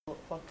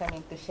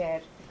coming to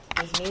share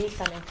with me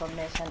some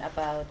information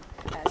about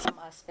some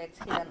aspects,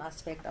 hidden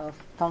aspect of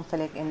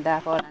conflict in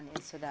Darfur and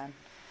in Sudan,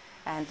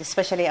 and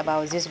especially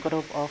about this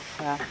group of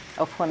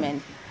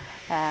women.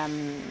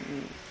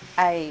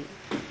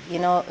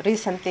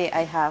 Recently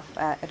I have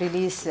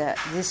released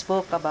this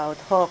book about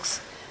hawks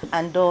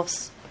and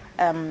doves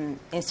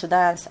in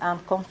Sudan's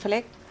armed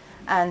conflict,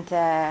 and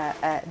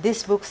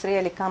these books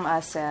really come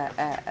as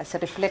a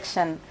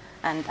reflection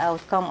and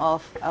outcome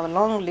of our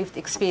long-lived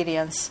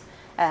experience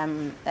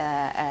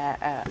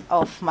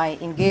of my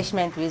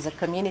engagement with the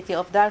community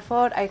of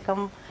Darfur. I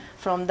come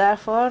from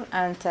Darfur,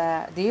 and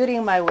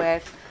during my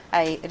work,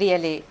 I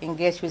really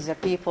engage with the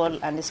people,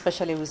 and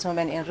especially with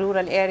women in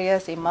rural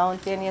areas, in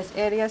mountainous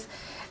areas.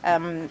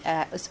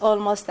 It's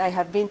almost, I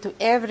have been to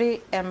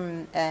every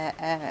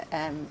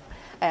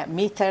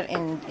meter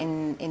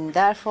in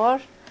Darfur,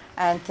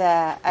 and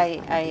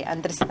I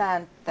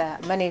understand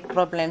many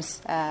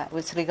problems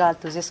with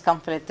regard to this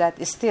conflict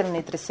that still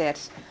need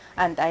research.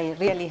 And I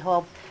really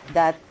hope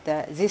that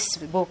this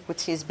book,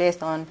 which is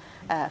based on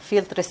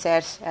field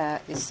research,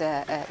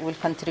 will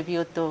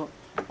contribute to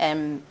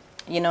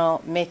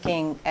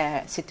making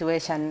a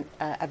situation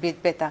a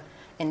bit better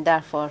in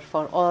Darfur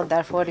for all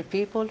Darfuri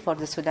people, for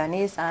the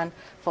Sudanese, and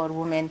for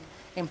women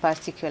in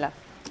particular.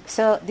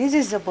 So this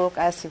is the book,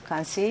 as you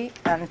can see,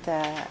 and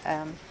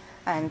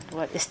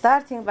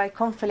starting by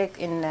conflict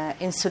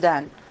in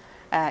Sudan.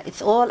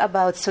 It's all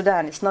about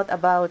Sudan. It's not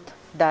about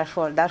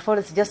Darfur. Darfur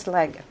is just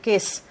like a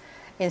case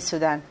in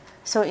Sudan.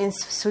 So in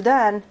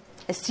Sudan,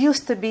 it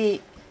used to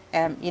be,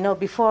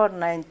 before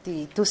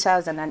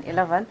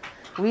 2011,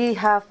 we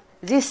have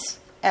this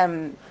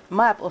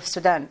map of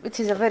Sudan, which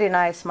is a very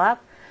nice map,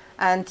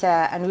 and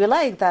we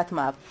like that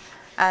map.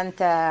 And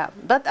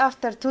but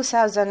after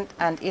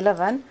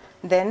 2011,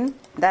 then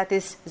that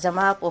is the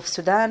map of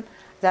Sudan.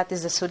 That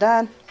is the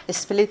Sudan is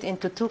split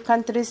into two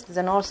countries: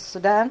 the North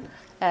Sudan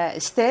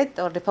state,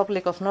 or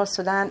Republic of North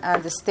Sudan,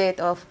 and the state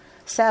of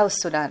South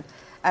Sudan.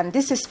 And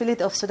this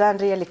split of Sudan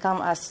really come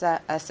as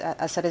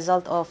a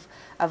result of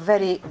a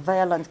very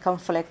violent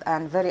conflict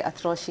and very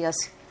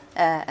atrocious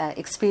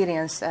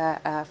experience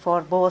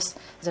for both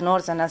the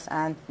Northerners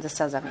and the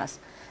Southerners.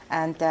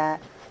 And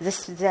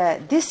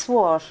this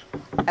war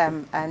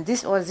and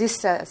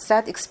this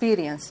sad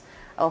experience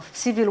of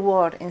civil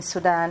war in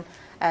Sudan,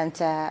 and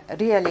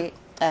really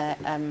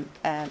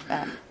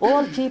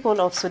all people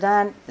of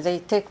Sudan, they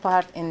take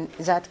part in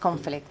that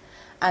conflict,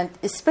 and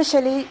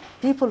especially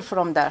people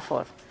from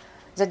Darfur.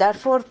 The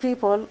Darfur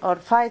people or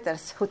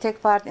fighters who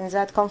take part in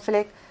that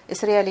conflict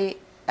is really,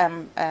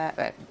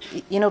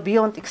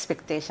 beyond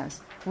expectations.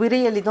 We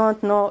really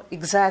don't know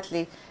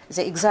exactly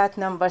the exact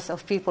numbers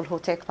of people who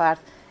take part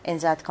in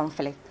that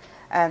conflict.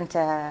 And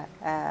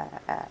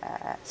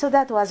so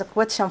that was a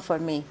question for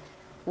me.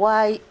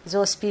 Why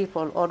those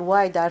people, or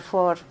why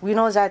Darfur? We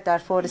know that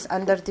Darfur is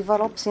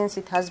underdeveloped since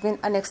it has been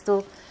annexed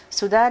to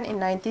Sudan in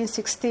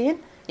 1916,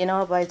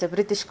 by the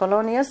British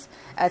colonials.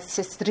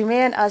 It's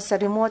remained as a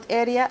remote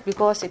area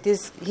because it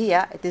is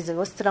here. It is the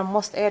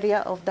westernmost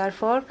area of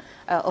Darfur,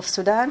 of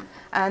Sudan,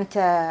 and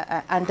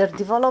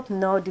underdeveloped.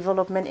 No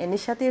development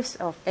initiatives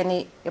of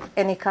any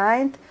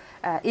kind.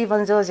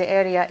 Even though the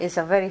area is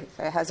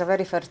has a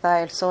very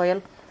fertile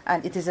soil,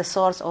 and it is a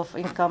source of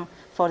income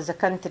for the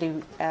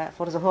country,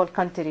 for the whole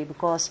country,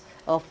 because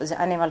of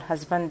the animal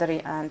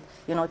husbandry, and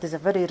it is a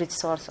very rich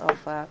source of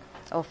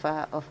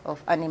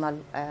animal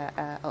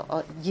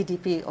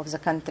GDP of the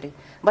country.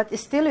 But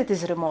still, it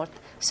is remote.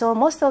 So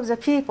most of the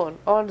people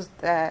all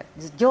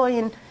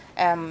join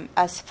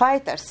as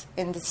fighters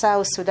in the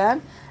South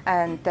Sudan,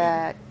 and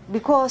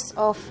because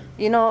of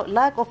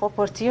lack of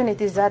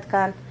opportunities that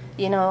can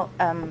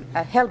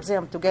help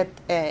them to get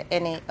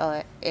any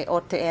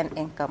or to earn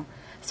income.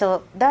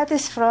 So that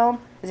is from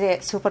the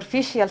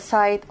superficial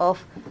side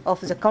of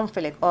the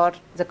conflict, or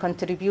the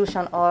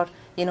contribution, or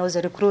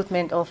the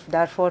recruitment of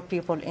Darfur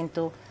people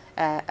into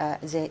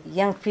the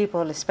young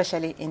people,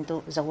 especially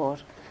into the war.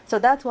 So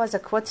that was a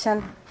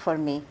question for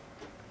me.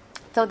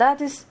 So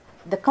that is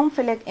the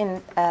conflict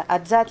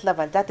at that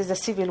level. That is a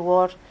civil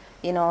war,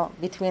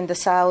 between the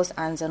South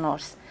and the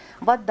North.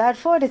 But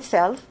Darfur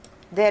itself,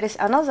 there is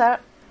another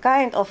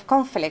kind of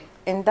conflict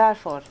in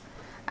Darfur.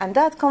 And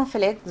that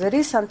conflict, the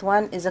recent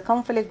one, is a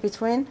conflict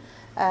between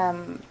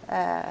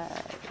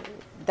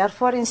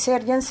Darfur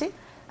insurgency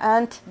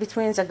and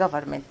between the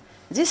government.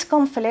 This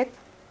conflict,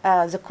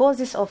 the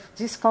causes of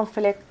this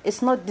conflict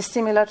is not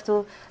dissimilar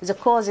to the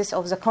causes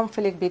of the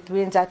conflict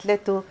that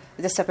led to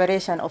the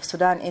separation of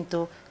Sudan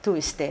into two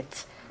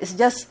states.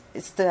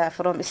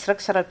 From a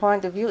structural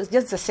point of view, it's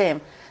just the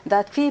same.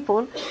 That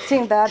people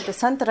think that the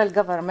central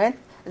government,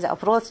 the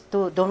approach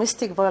to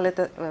domestic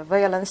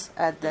violence,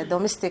 the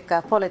domestic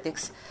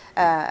politics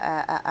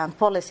and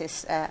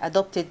policies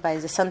adopted by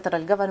the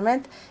central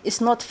government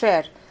is not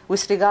fair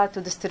with regard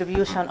to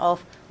distribution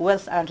of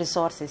wealth and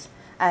resources.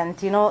 And,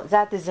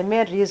 that is the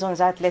main reason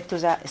that led to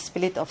the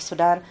split of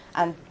Sudan,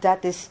 and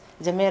that is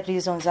the main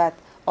reason that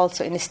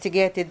also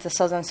instigated the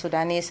Southern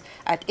Sudanese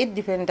at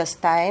independence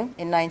time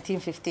in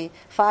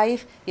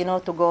 1955,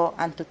 to go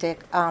and to take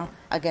arm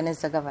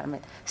against the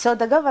government. So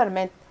the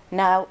government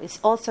now is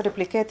also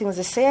replicating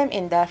the same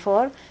in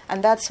Darfur,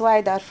 and that's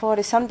why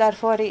some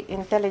Darfuri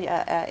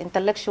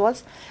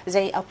intellectuals,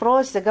 they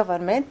approach the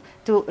government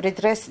to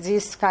redress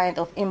these kind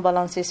of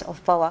imbalances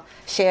of power,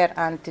 share,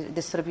 and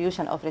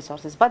distribution of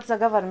resources. But the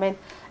government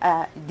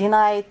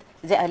denied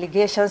the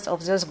allegations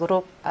of this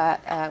group,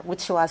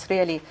 which was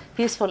really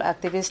peaceful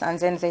activists, and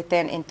then they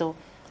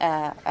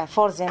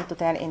forced them to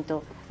turn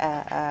into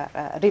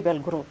rebel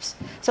groups.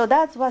 So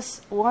that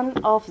was one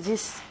of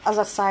this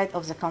other side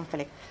of the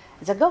conflict.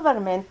 The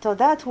government, so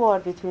that war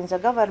between the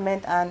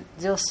government and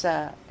those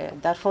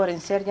Darfur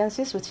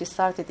insurgencies, which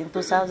started in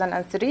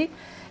 2003,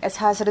 it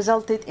has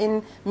resulted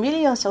in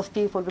millions of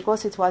people,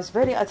 because it was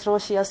very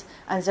atrocious,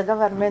 and the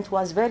government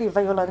was very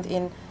violent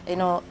in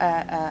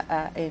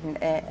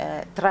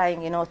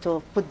trying,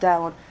 to put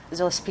down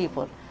those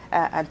people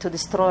and to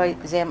destroy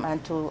them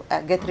and to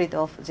get rid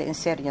of the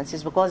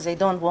insurgencies, because they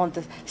don't want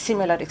a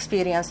similar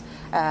experience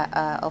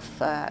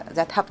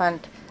that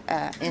happened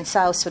in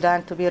South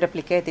Sudan to be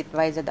replicated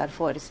by the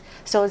Darfuris.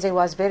 So they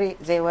were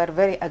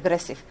very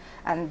aggressive,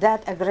 and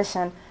that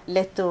aggression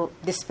led to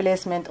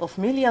displacement of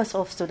millions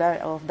of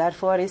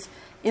Darfuris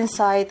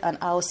inside and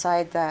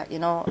outside,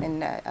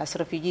 as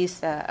refugees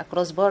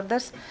across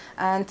borders,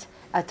 and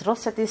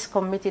atrocities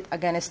committed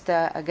against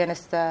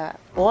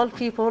all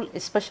people,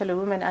 especially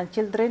women and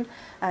children,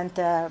 and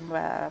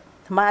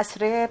mass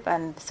rape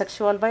and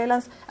sexual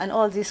violence, and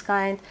all these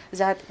kind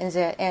that in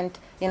the end,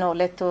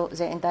 led to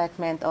the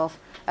indictment of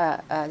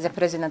the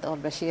President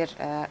al-Bashir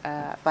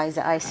by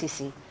the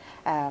ICC.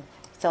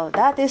 So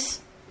that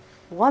is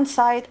one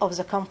side of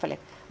the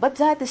conflict. But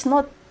that is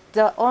not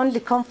the only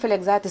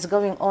conflict that is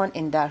going on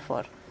in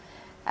Darfur.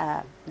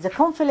 The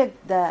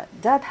conflict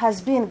that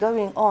has been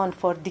going on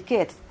for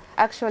decades,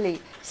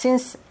 actually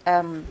since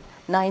late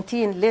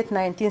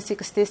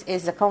 1960s,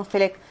 is the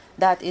conflict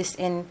that is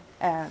in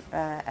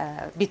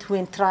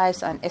between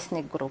tribes and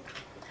ethnic groups.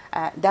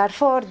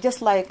 Darfur,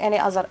 just like any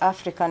other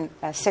African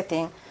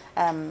setting,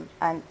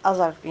 and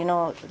other,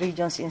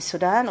 regions in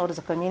Sudan, or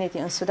the community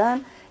in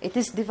Sudan, it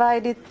is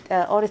divided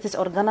or it is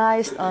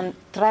organized on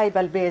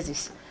tribal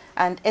basis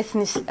and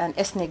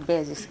ethnic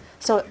basis.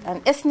 So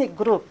an ethnic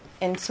group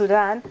in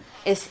Sudan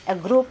is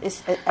an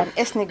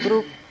ethnic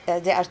group.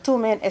 There are two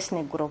main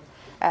ethnic groups.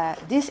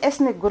 This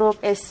ethnic group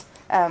is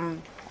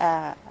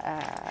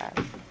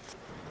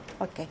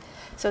okay.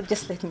 So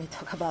just let me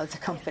talk about the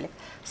conflict.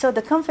 So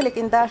the conflict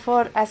in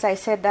Darfur, as I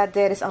said, that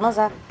there is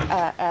another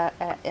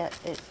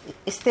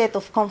state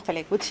of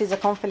conflict, which is a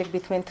conflict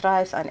between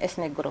tribes and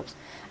ethnic groups.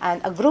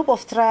 And a group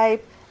of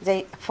tribes,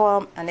 they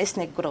form an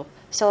ethnic group.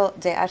 So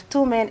there are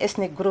two main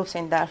ethnic groups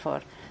in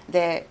Darfur,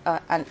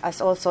 and as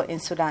also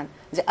in Sudan,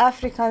 the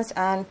Africans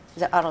and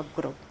the Arab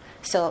group.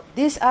 So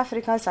these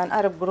Africans and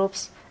Arab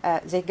groups,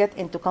 they get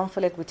into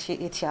conflict with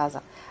each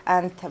other.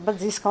 But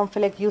this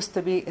conflict used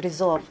to be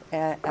resolved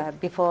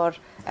before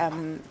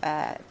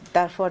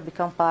Darfur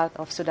became part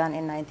of Sudan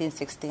in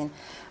 1916.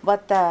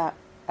 But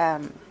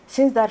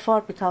since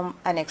Darfur became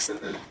annexed,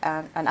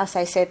 and as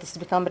I said, it's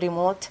become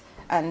remote,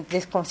 and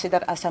this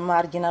considered as a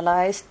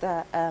marginalized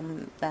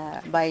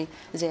by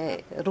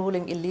the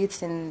ruling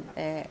elites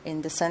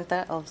in the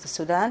center of the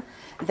Sudan,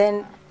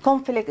 then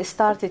conflict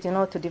started,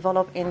 to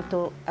develop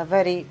into a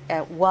very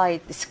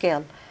wide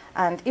scale.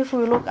 And if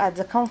we look at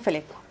the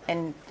conflict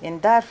in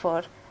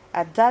Darfur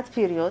at that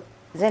period,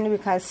 then we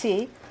can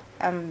see.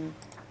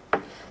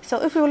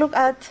 So if we look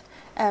at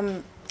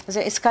the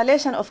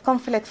escalation of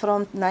conflict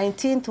from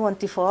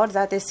 1924,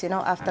 that is,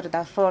 after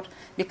Darfur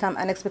became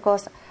annexed,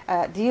 because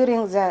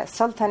during the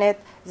Sultanate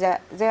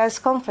there is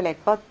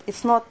conflict, but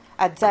it's not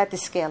at that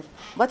scale.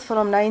 But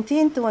from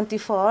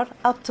 1924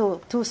 up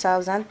to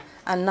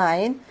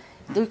 2009,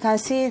 we can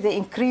see the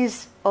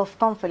increase of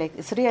conflict.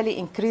 It's really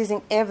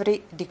increasing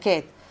every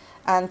decade.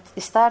 And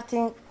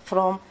starting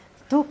from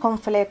two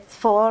conflicts,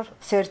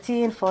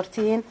 13,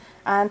 14,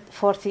 and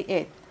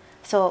 48.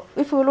 So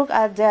if we look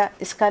at the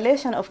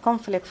escalation of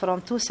conflict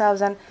from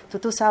 2000 to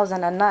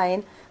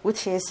 2009,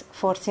 which is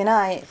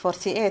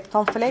 48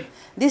 conflict,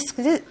 this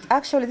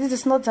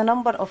is not the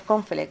number of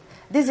conflict.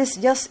 This is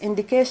just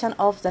indication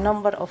of the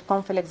number of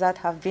conflicts that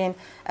have been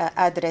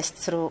addressed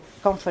through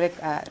conflict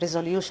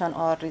resolution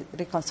or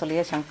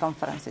reconciliation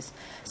conferences.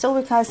 So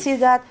we can see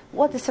that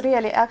what is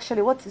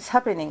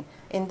happening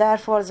in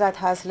Darfur that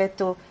has led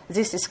to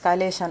this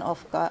escalation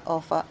of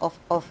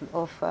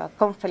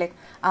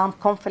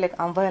conflict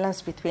and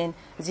violence between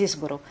this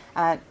group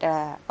and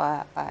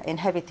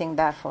inhabiting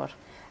Darfur.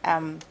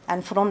 And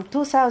from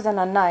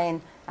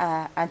 2009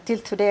 until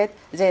today,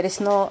 there is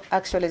no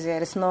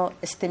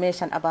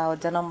estimation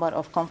about the number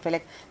of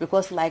conflict,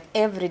 because like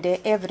every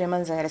day, every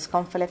month there is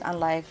conflict, and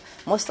like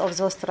most of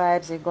those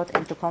tribes, they got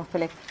into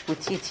conflict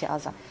with each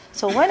other.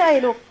 So when I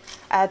look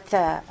at,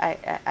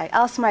 I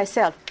ask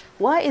myself,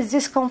 why is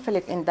this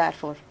conflict in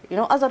Darfur?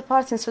 Other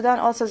parts in Sudan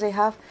also, they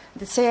have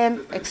the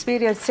same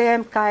experience,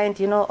 same kind,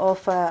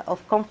 of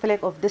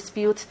conflict, of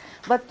disputes,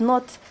 but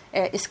not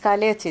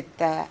escalated,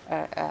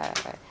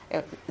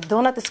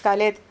 do not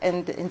escalate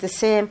in the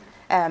same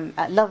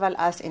level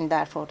as in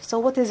Darfur. So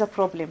what is the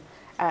problem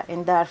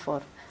in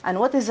Darfur? And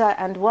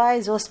why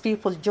those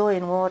people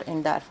join war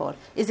in Darfur?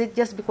 Is it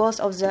just because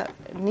of the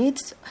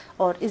needs,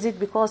 or is it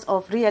because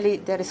of really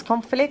there is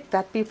conflict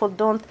that people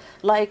don't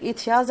like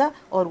each other,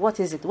 or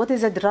what is it? What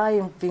is the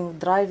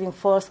driving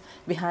force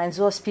behind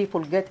those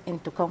people get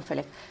into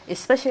conflict?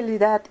 Especially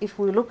that if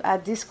we look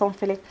at this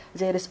conflict,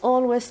 there is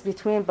always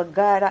between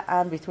Baggara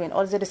and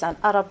there is an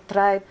Arab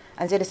tribe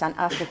and there is an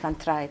African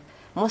tribe.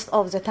 Most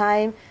of the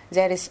time,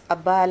 there is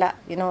Abala,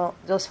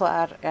 those who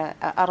are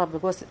Arab,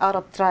 because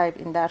Arab tribe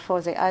in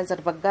Darfur, they either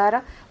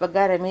Baggara.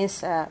 Baggara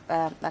means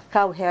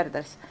cow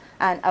herders,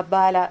 and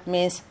Abala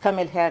means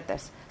camel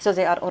herders. So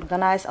they are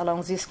organized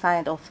along this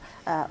kind of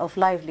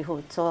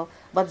livelihood.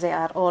 But they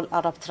are all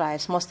Arab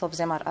tribes. Most of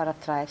them are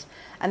Arab tribes.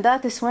 And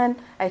that is when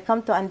I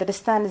come to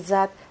understand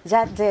that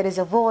there is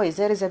a voice,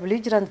 there is a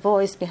belligerent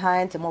voice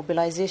behind the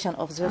mobilization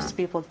of those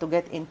people to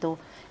get into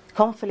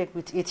conflict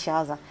with each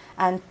other,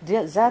 and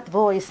that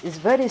voice is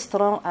very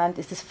strong and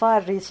it is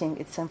far-reaching.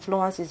 Its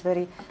influence is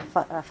very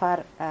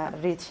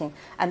far-reaching,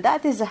 and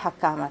that is the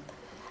Hakkamat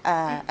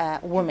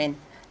women.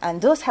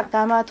 And those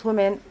Hakkamat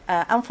women,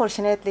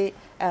 unfortunately,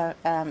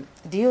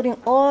 during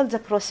all the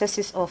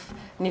processes of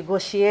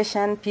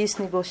negotiation, peace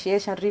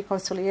negotiation,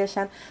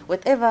 reconciliation,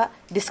 whatever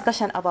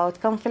discussion about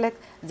conflict,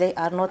 they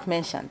are not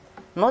mentioned.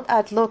 Not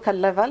at local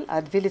level,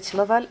 at village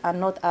level, and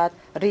not at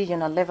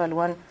regional level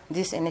when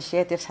these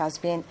initiatives has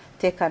been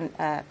taken,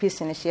 peace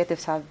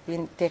initiatives have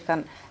been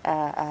taken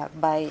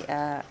by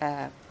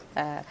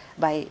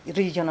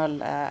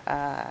regional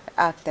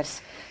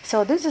actors.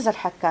 So this is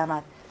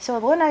Al-Hakkamat. So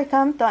when I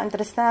come to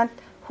understand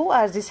who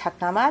are these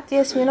Hakkamat,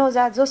 yes, we know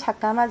that those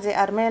Hakkamat, they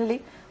are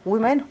mainly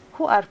women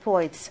who are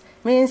poets.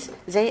 Means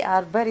they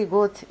are very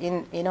good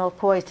in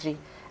poetry,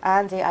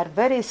 and they are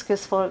very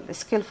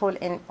skillful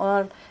in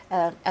all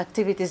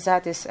activities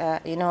that is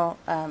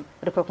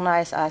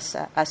recognized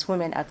as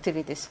women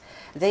activities.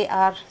 They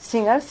are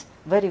singers,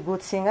 very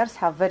good singers,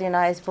 have very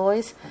nice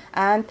voice,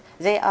 and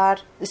they are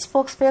the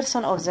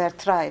spokesperson of their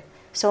tribe.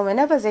 So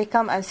whenever they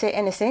come and say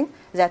anything,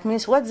 that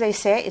means what they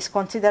say is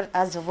considered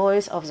as the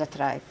voice of the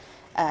tribe.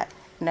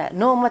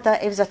 No matter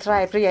if the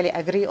tribe really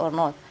agree or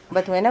not,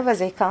 but whenever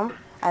they come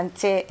and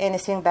say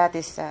anything that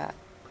is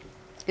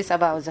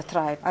about the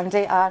tribe, and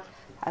they are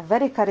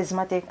very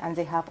charismatic and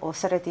they have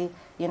authority.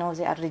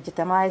 They are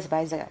legitimized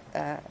by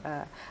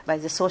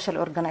the social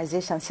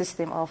organization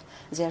system of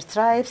their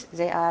tribes.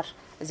 They have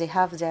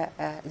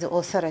the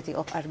authority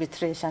of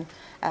arbitration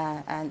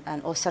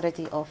and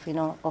authority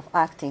of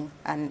acting,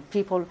 and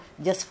people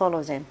just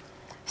follow them.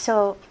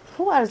 So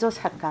who are those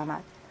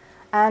Hakkamat?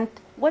 And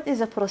what is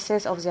the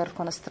process of their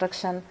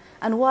construction,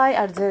 and why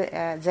are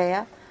they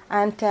there,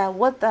 and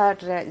what are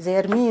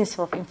their means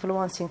of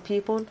influencing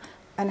people,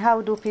 and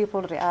how do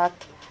people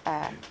react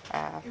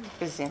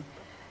with them?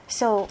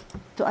 So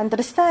to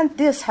understand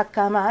this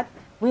Hakkamat,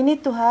 we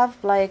need to have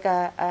like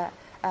a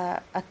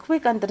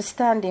quick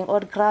understanding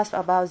or grasp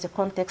about the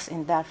context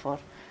in Darfur.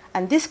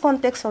 And this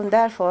context on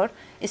Darfur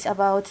is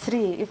about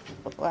three,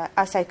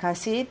 as I can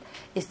see it,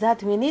 is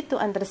that we need to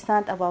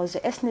understand about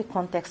the ethnic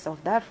context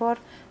of Darfur.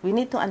 We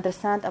need to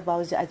understand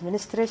about the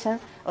administration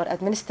or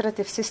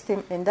administrative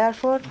system in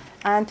Darfur,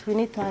 and we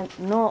need to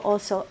know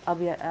also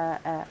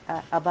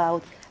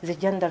about the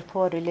gender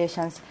poor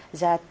relations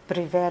that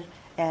prevail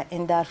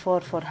in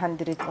Darfur for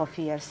hundreds of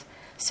years.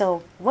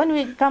 So when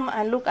we come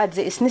and look at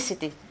the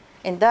ethnicity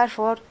in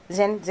Darfur,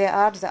 then they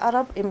are the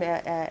Arab,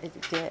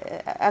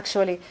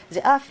 actually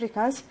the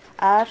Africans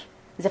are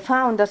the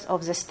founders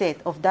of the state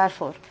of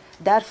Darfur.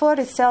 Darfur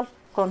itself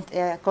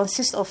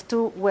consists of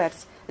two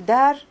words,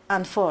 Dar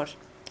and Fur.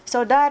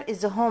 So Dar is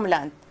the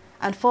homeland,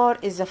 and Fur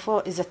is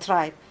the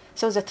tribe.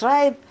 So the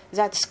tribe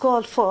that is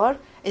called Fur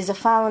is the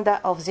founder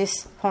of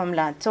this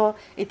homeland. So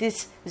it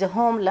is the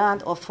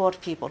homeland of Fur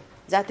people.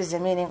 That is the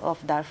meaning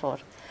of Darfur.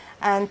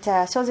 And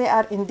so they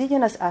are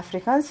indigenous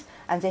Africans,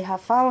 and they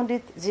have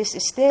founded this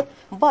state,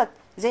 but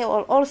they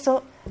are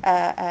also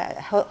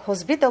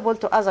hospitable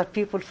to other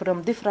people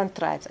from different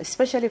tribes,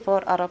 especially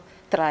for Arab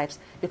tribes,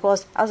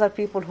 because other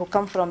people who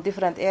come from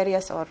different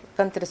areas or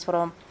countries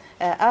from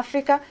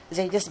Africa,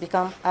 they just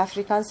become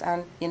Africans,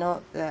 and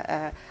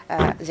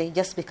they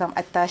just become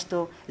attached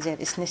to their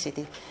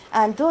ethnicity.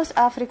 And those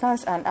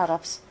Africans and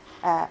Arabs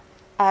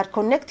are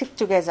connected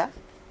together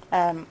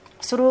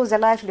through the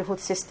livelihood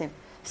system.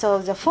 So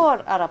the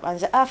four Arab and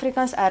the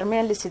Africans are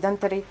mainly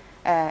sedentary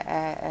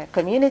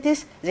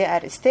communities. They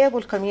are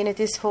stable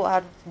communities who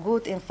are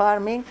good in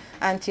farming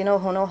and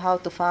who know how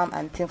to farm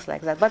and things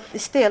like that. But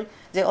still,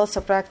 they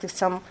also practice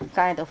some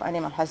kind of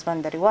animal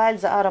husbandry. While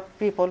the Arab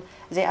people,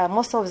 they are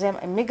most of them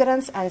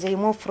immigrants, and they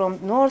move from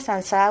north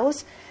and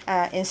south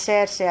in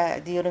search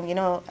during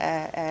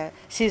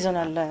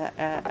seasonal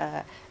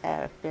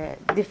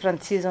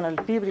different seasonal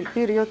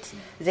periods.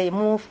 They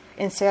move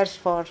in search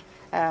for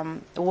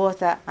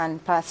water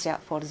and pasture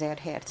for their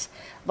herds.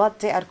 But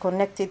they are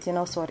connected,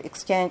 through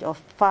exchange of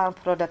farm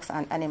products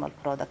and animal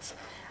products.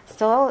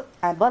 So,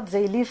 but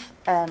they live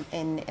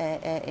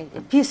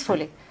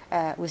peacefully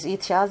with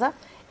each other,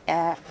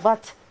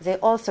 but they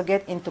also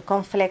get into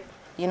conflict,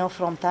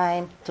 from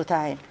time to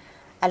time.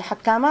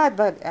 Al-Hakkamat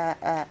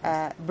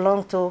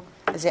belong to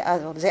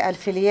they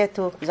affiliate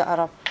to the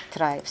Arab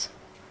tribes.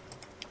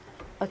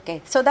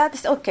 Okay, so that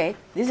is okay.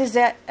 This is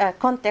the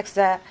context,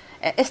 the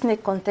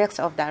ethnic context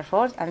of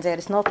Darfur, and there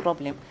is no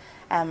problem.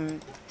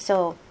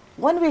 So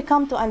when we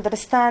come to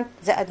understand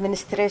the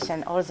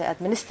administration or the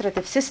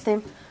administrative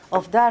system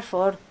of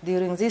Darfur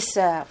during this,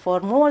 for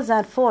more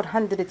than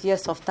 400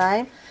 years of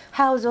time,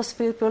 how those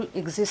people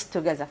exist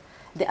together.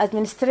 The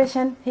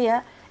administration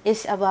here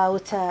is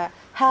about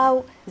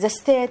how the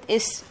state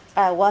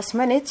was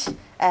managed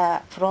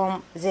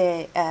from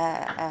the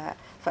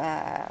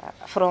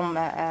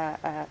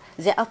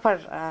upper,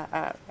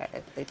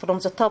 from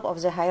the top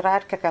of the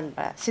hierarchical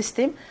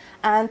system,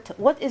 and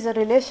what is the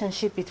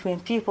relationship between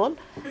people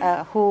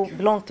who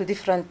belong to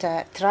different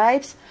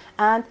tribes,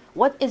 and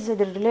what is the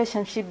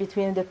relationship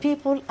between the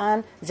people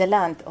and the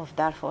land of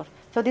Darfur.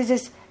 So this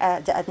is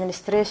the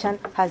administration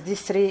has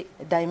these three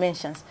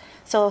dimensions.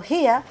 So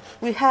here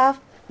we have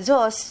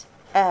those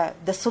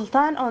the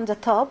Sultan on the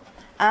top,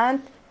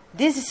 and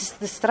this is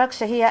the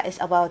structure here is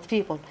about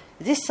people.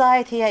 This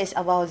side here is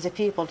about the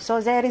people.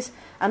 So there is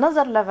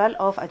another level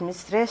of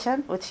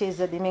administration, which is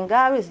the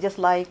Mingawi, is just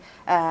like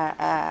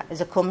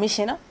the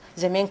commissioner,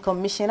 the main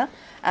commissioner,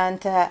 and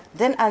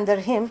then under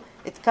him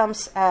it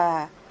comes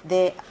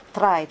the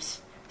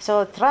tribes.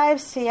 So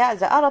tribes here,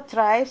 the Arab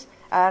tribes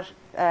are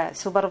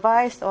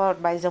supervised or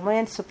by the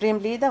main supreme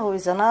leader, who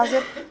is the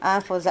Nazir,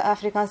 and for the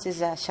Africans is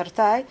the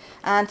Shartai,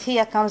 and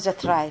here comes the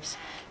tribes.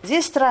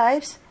 These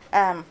tribes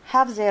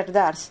have their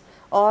dars,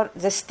 or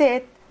the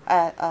state,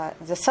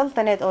 the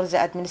sultanate or the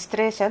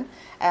administration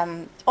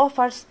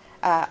always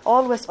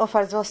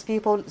offers those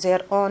people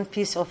their own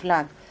piece of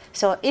land.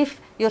 So if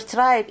your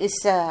tribe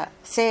is,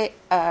 say,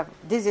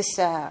 this is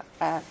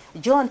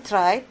John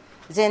tribe,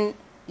 then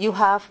you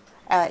are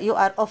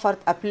offered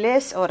a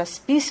place or a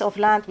piece of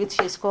land which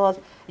is called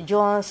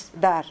John's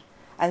Dar.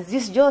 And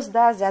this John's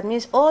Dar, that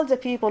means all the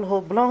people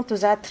who belong to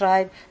that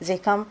tribe, they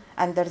come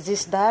under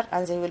this Dar,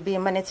 and they will be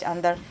managed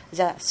under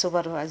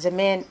the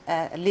main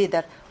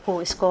leader, who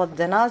is called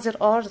the Nazir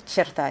or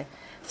Shartai.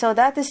 So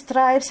that is,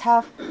 tribes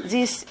have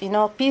this,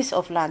 piece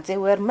of land. They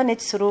were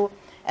managed through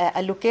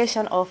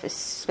allocation of a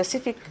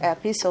specific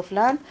piece of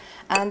land,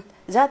 and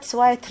that's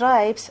why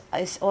tribes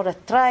or a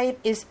tribe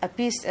is a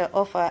piece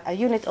of a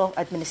unit of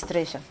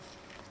administration.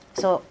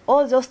 So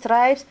all those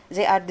tribes,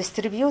 they are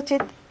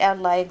distributed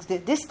like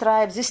this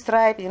tribe,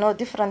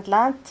 different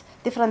lands,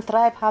 different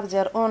tribes have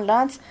their own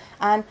lands,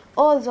 and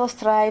all those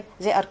tribes,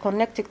 they are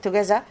connected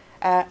together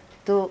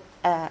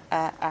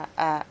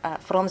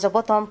from the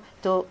bottom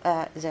to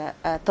the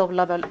top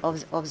level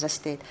of the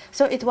state.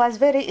 So it was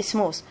very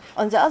smooth.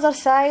 On the other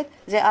side,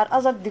 there are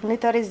other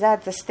dignitaries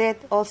that the state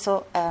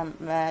also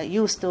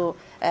used to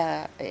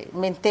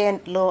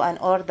maintain law and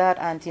order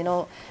and,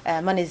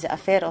 manage the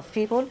affair of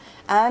people.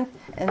 And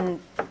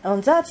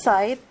on that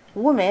side,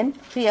 women,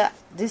 here,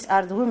 these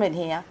are the women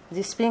here,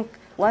 this pink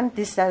one,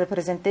 this is a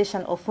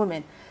representation of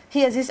women.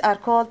 Here, these are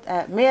called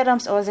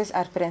Mariams, or these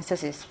are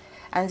princesses.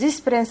 And this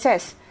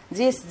princess,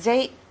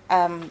 they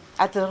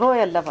at the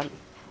royal level,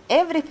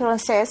 every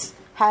princess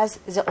has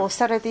the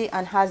authority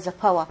and has the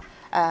power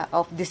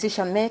of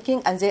decision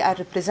making, and they are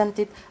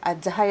represented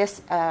at the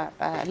highest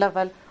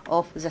level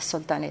of the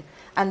sultanate.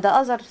 And the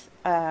other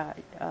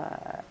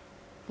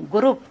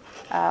group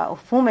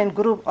of women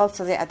group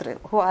also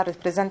who are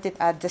represented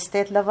at the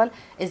state level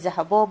is the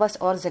Habobas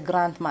or the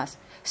Grand Mas.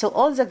 So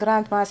all the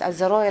Grand Mas as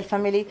the royal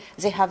family,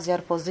 they have their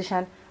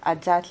position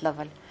at that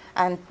level.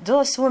 And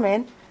those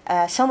women,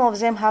 some of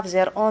them have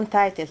their own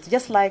titles,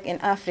 just like in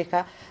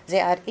Africa,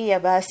 they are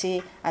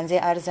Iyabasi, and they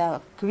are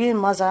the queen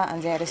mother,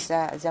 and there is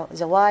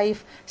the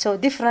wife. So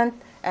different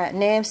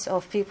names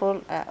of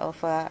people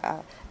of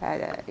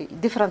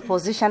different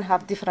position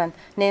have different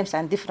names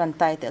and different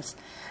titles.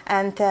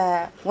 And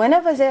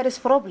whenever there is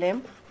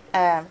problem,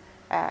 to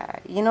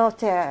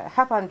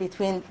happen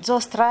between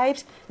those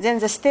tribes, then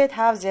the state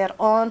has their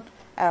own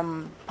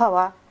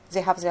power.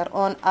 They have their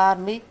own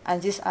army,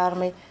 and this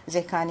army,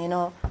 they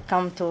can,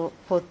 come to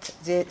put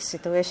the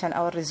situation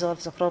or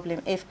resolve the problem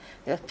if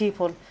the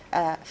people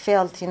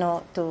failed,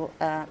 to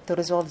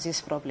resolve these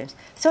problems.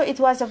 So it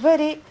was a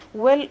very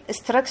well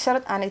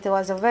structured, and it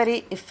was a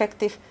very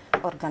effective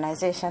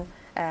organization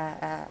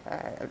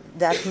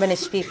that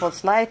managed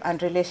people's life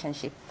and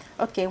relationship.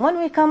 Okay, when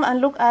we come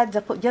and look at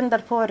the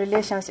gender-power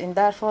relations in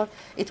Darfur,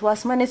 it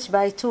was managed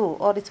by two,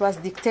 or it was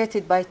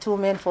dictated by two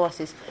main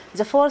forces.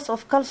 The force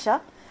of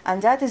culture, and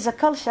that is the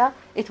culture.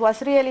 It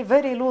was really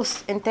very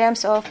loose in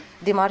terms of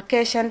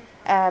demarcation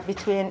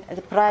between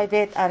the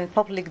private and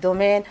public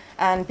domain,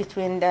 and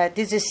between and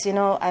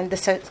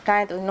the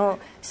kind of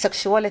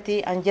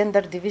sexuality and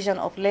gender division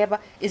of labor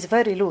is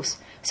very loose.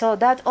 So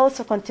that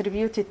also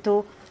contributed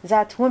to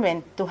that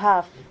women to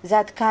have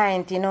that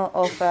kind,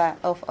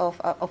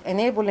 of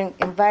enabling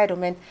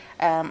environment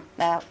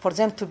for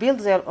them to build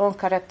their own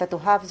character, to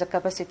have the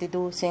capacity to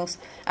do things,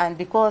 and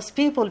because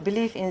people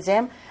believe in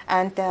them,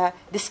 and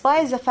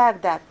despite the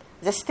fact that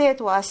the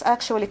state was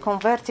actually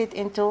converted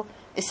into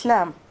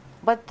Islam,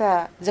 but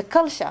the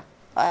culture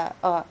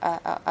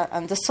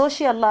and the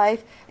social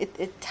life,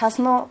 it has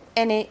no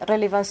any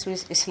relevance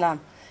with Islam,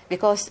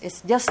 because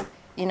it's just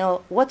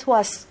what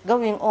was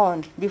going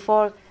on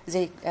before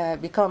they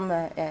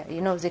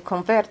they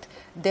convert.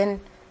 Then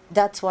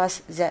that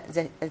was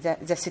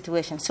the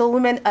situation. So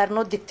women are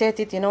not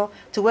dictated,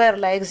 to wear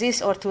like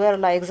this or to wear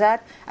like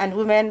that, and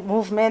women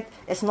movement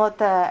is not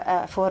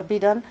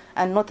forbidden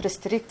and not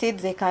restricted.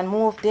 They can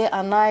move day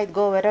and night,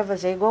 go wherever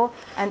they go,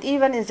 and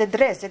even in the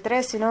dress,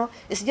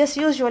 is just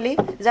usually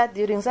that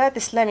during that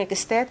Islamic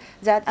state,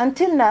 that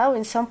until now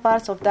in some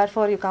parts of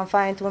Darfur you can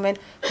find women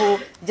who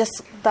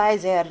just tie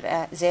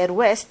their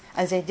waist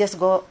and they just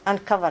go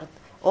uncovered,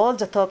 all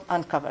the top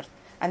uncovered.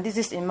 And this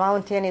is in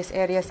mountainous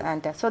areas,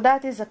 and so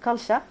that is the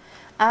culture.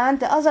 And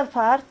the other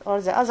part,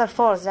 or the other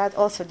force that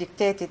also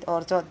dictated,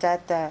 or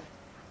that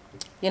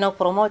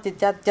promoted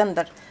that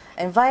gender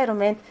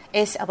environment,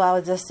 is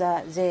about the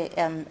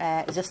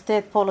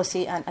state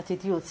policy and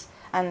attitudes.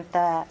 And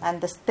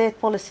the state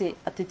policy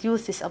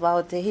attitudes is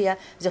about the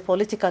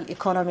political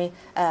economy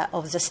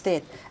of the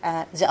state.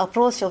 The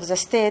approach of the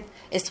state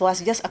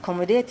was just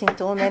accommodating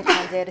to women,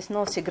 and there is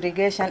no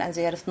segregation and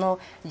there is no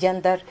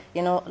gender,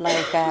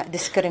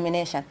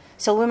 discrimination.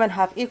 So women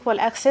have equal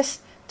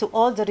access to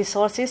all the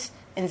resources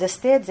in the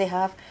state. They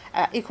have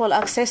equal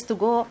access to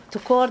go to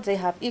court. They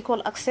have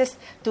equal access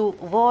to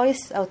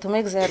voice, or to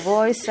make their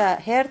voice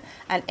heard,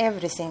 and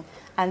everything.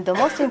 And the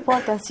most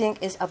important thing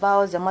is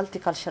about the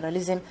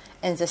multiculturalism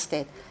in the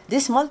state.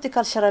 This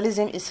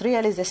multiculturalism is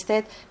really the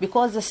state,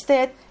 because the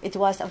state, it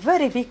was a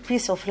very big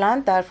piece of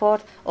land,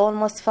 therefore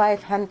almost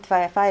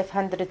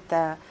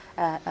 500,000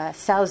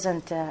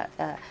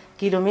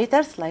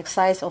 kilometers, like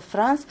size of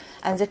France,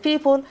 and the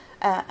people,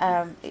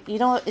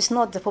 it's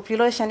not, the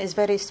population is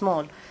very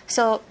small.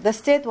 So the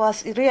state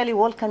was really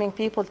welcoming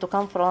people to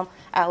come from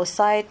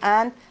outside,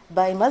 and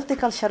by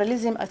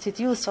multiculturalism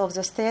attitudes of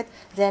the state,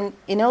 then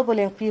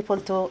enabling people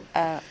to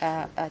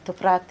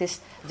practice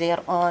their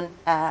own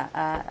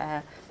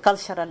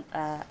cultural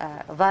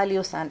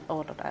values, and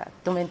or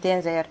to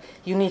maintain their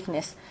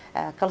uniqueness,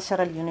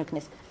 cultural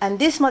uniqueness. And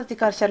this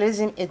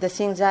multiculturalism is the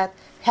thing that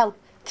help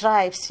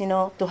tribes,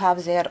 to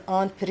have their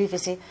own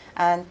privacy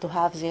and to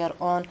have their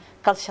own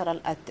cultural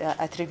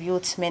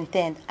attributes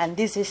maintained. And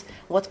this is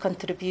what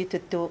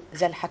contributed to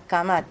the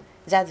Al-Hakkamat,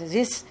 that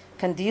this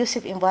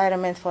conducive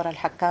environment for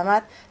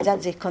Al-Hakkamat,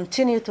 that they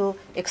continue to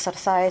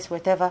exercise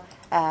whatever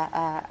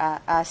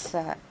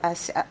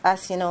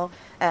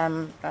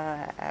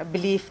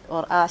believed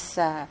or as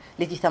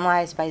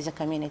legitimized by the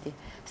community.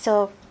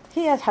 So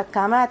here at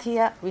Hakkamat,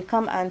 here we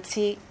come and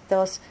see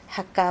those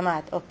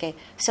Hakkamat. Okay,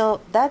 so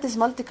that is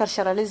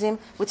multiculturalism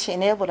which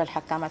enable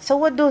Al-Hakkamat. So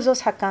what do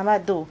those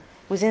Hakkamat do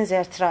within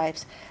their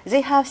tribes?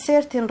 They have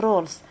certain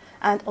roles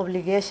and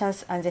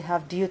obligations, and they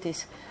have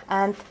duties,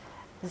 and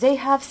they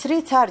have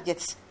 3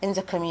 targets in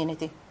the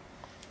community.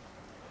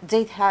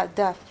 They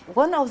have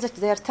one of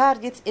their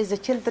targets is the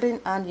children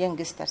and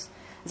youngsters.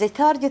 They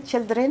target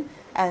children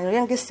and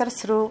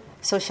youngsters through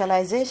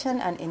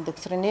socialization and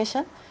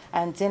indoctrination,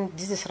 and then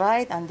this is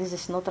right and this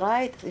is not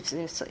right.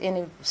 If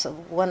any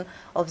one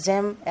of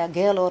them, a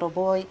girl or a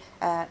boy,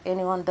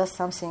 anyone does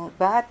something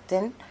bad,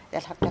 then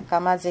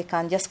Al-Hakkamat, they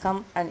can just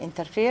come and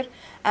interfere.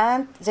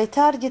 And they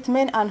target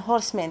men and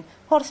horsemen.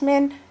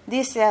 Horsemen,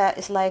 this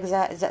is like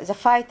the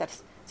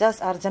fighters.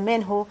 Those are the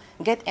men who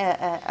get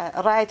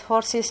ride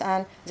horses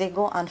and they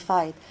go and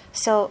fight.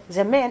 So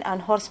the men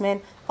and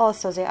horsemen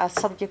also, they are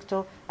subject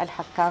to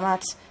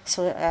Al-Hakkamat's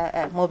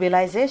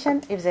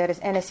mobilization if there is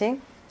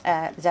anything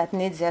that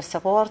needs their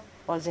support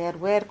or their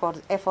work or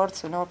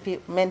efforts,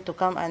 men to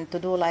come and to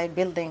do like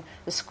building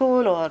a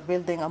school or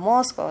building a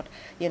mosque or,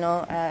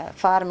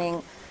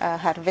 farming,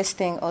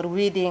 harvesting or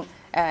weeding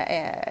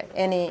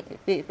any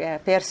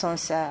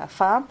person's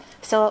farm.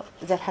 So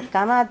the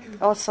Hakkamat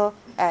also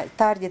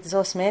target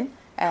those men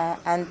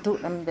and to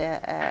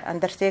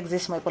undertake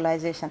this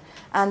mobilization.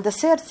 And the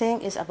third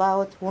thing is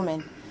about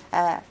women.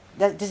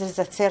 This is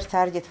the third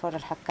target for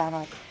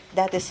Al-Hakkamat.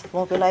 That is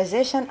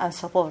mobilization and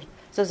support.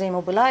 So they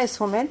mobilize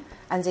women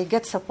and they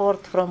get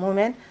support from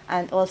women,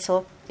 and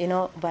also,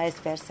 vice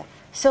versa.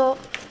 So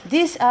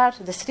these are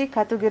the 3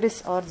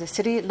 categories or the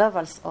 3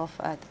 levels of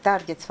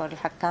targets for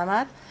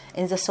Al-Hakkamat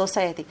in the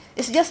society.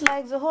 It's just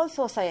like the whole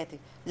society.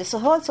 The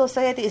whole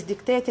society is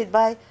dictated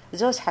by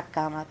those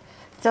Hakkamat.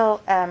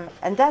 So,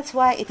 and that's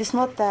why it is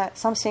not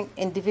something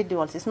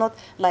individuals. It's not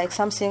like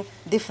something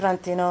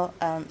different,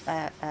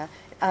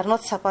 are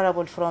not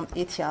separable from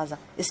each other.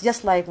 It's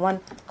just like one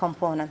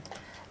component.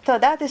 So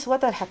that is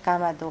what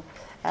Al-Hakkamat do.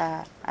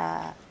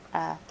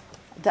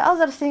 The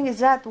other thing is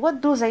that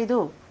what do they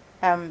do?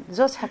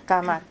 Those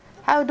Hakkamat,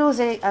 how do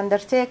they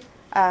undertake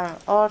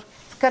or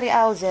carry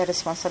out their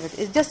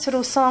responsibility. It's just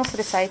through songs,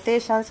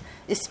 recitations,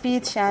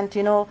 speech, and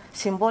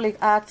symbolic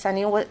acts, and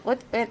what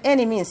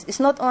any means. It's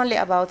not only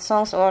about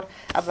songs or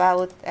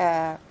about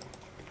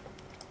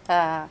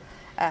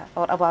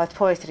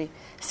poetry.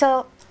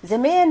 So the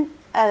main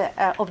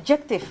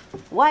objective.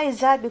 Why is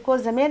that?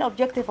 Because the main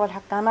objective of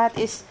Al-Hakkamat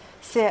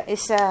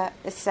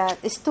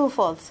is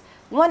twofold.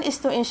 One is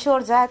to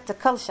ensure that the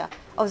culture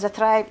of the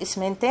tribe is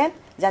maintained,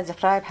 that the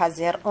tribe has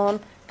their own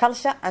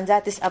culture, and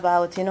that is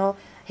about,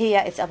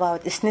 here it's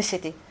about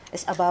ethnicity.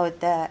 It's about,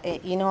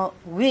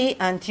 we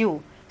and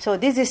you. So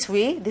this is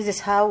we, this is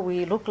how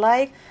we look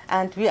like,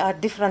 and we are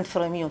different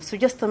from you. So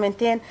just to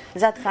maintain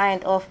that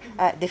kind of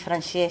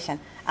differentiation.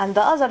 And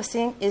the other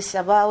thing is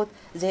about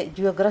the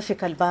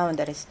geographical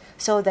boundaries.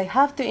 So they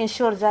have to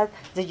ensure that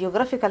the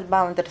geographical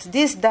boundaries,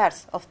 these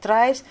dars of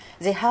tribes,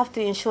 they have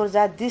to ensure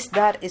that this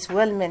dar is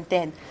well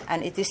maintained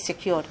and it is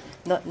secured.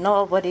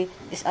 Nobody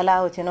is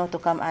allowed, to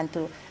come and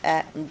to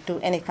do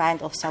any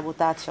kind of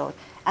sabotage.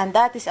 And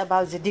that is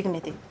about the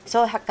dignity.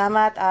 So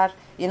Hakkamat are,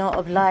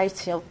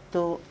 obliged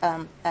to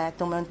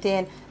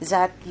maintain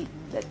that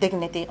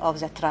dignity of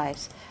the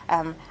tribes.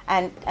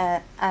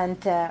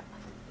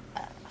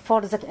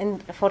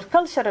 For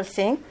cultural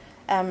thing,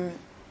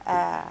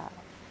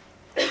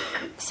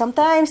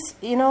 sometimes,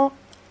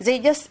 they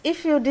just,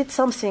 if you did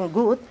something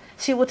good,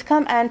 she would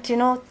come and,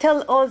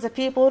 tell all the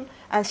people,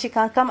 and she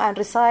can come and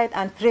recite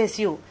and praise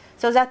you,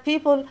 so that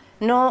people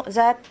know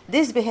that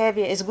this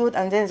behavior is good,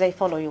 and then they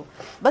follow you.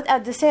 But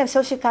at the same,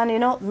 so she can,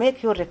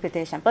 make your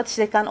reputation, but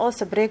she can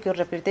also break your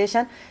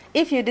reputation.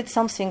 If you did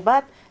something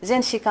bad,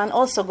 then she can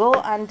also go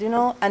and,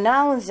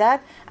 announce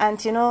that, and,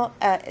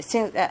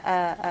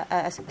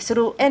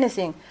 through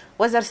anything,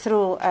 whether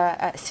through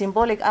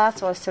symbolic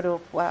arts or through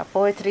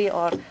poetry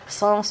or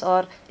songs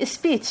or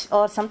speech,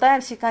 or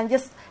sometimes she can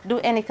just do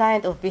any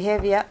kind of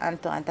behavior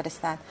and to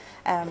understand.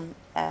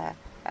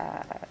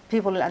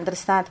 People will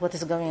understand what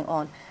is going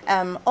on.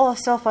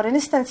 Also, for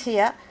instance,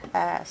 here,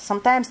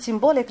 sometimes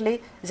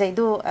symbolically, they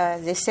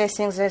say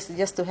things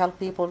just to help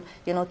people,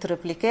 to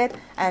replicate.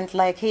 And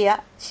like here,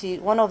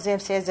 one of them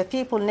says, the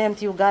people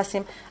named you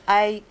Qasim,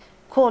 I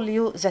call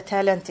you the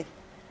talented.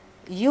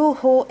 You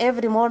who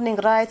every morning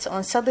rides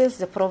on saddles,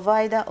 the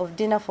provider of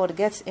dinner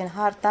forgets in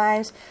hard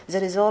times, the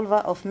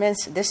resolver of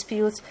men's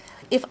disputes.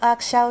 If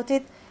act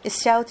is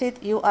shouted,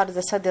 you are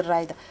the saddle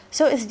rider.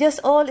 So it's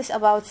just it's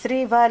about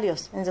three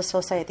values in the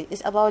society.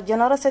 It's about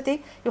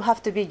generosity, you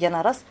have to be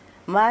generous.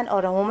 Man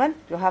or a woman,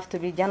 you have to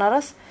be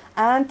generous.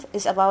 And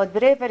it's about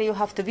bravery, you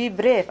have to be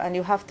brave, and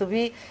you have to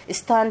be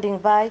standing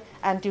by,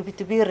 and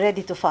to be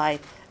ready to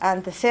fight.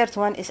 And the third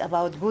one is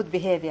about good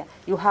behavior.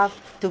 You have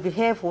to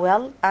behave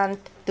well and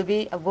to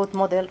be a good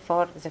model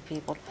for the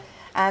people.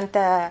 And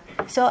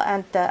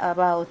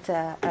about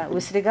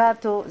with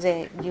regard to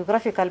the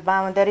geographical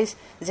boundaries,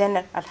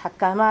 then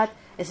Al-Hakkamat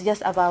is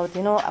just about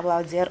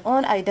about their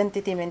own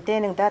identity,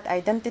 maintaining that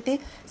identity.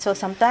 So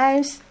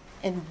sometimes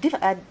in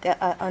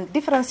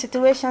different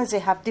situations they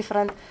have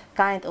different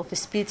kind of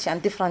speech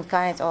and different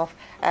kinds of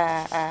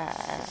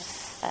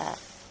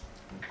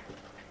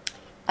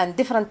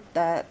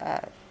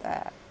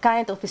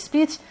kind of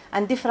speech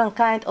and different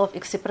kind of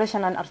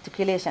expression and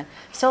articulation.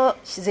 So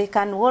they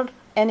can warn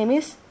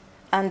enemies.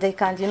 And they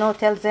can,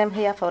 tell them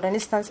here, for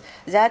instance,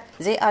 that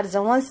they are the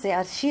ones.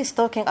 She's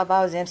talking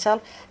about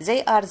themselves.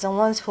 They are the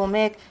ones who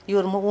make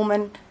your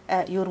woman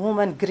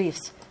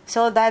grieves.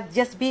 So that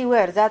just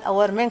beware that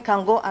our men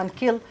can go and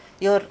kill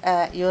your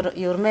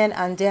men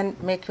and then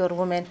make your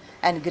woman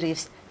and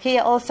grieves.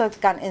 Here also it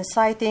can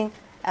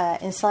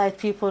incite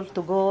people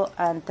to go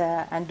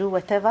and do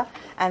whatever,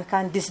 and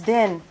can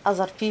disdain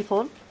other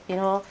people.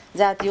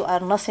 That you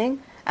are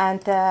nothing,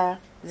 and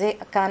they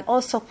can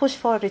also push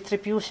for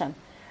retribution.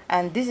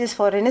 And this is,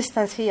 for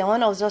instance, here,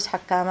 one of those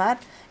Hakkamat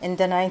in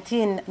the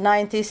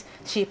 1990s,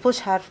 she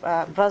pushed her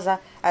brother,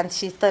 and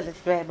she told it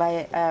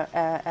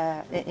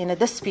in a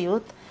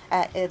dispute,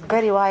 a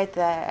very wide,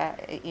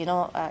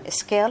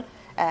 scale,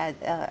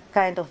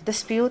 kind of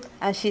dispute,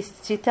 and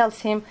she tells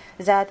him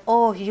that,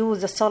 oh, you,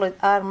 the solid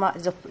armor,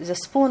 the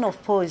spoon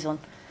of poison,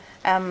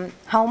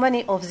 how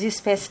many of these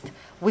pests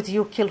would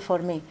you kill for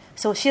me?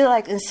 So she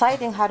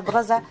inciting her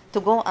brother to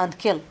go and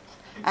kill,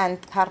 and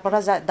her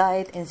brother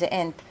died in the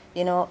end.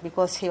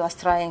 Because he was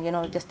trying,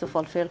 just to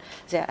fulfill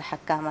the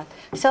Hakkamat.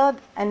 So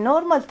in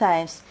normal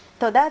times,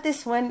 so that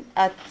is when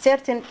at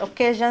certain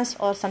occasions,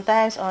 or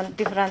sometimes on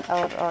different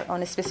or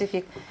on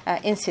specific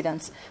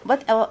incidents.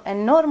 But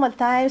in normal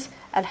times,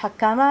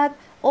 Al-Hakkamat,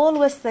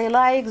 always they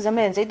like the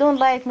men. They don't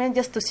like men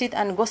just to sit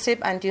and gossip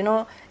and,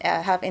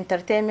 have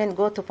entertainment,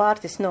 go to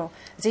parties. No.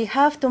 They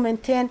have to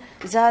maintain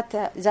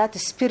that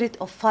spirit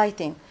of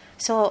fighting.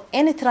 So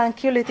any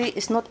tranquility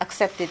is not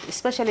accepted,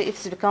 especially if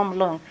it's become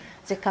long.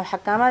 The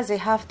Hakkamat, they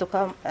have to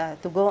come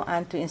to go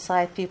and to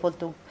incite people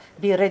to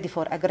be ready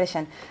for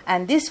aggression.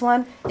 And this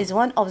one is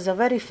one of the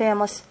very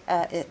famous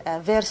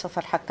verse of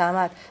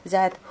Al-Hakkamat,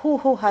 that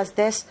who has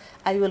this,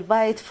 I will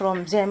buy it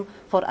from them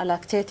for a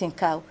lactating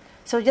cow.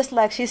 So just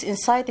like she's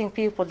inciting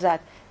people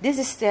that this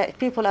is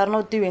people are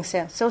not doing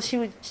so. So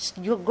she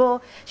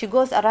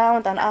goes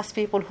around and asks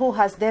people who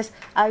has this.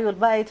 I will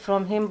buy it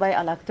from him by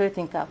a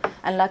lactating cow.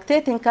 And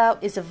lactating cow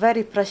is a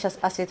very precious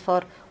asset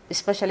for,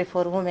 especially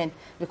for women,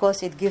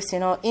 because it gives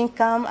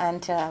income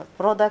and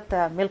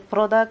milk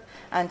product,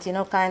 and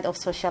kind of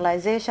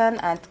socialization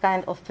and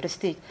kind of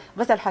prestige.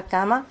 But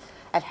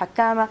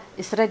Al-Hakkama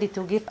is ready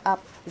to give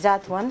up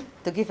that one,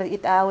 to give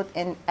it out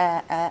and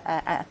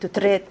to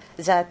trade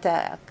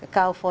that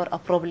cow for a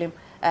problem.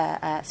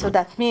 So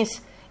that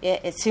means,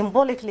 it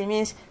symbolically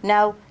means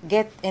now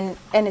get in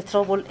any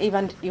trouble,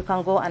 even you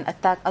can go and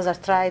attack other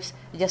tribes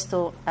just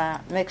to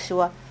make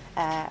sure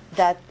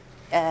that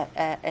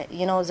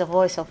the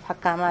voice of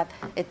Hakkamat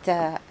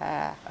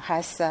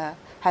has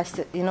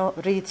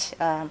reach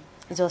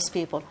those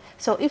people.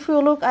 So if we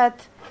look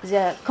at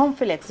the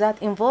conflicts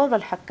that involve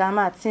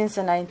Al-Hakkamat since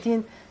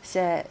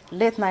the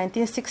late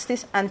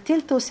 1960s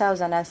until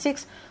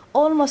 2006,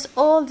 almost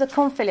all the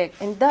conflict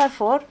in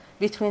Darfur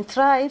between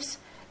tribes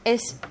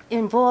is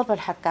involved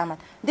Al-Hakkamat.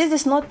 This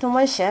is not to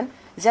mention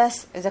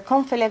just the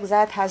conflict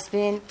that has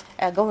been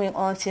going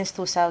on since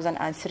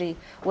 2003,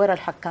 where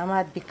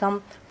Al-Hakkamat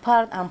become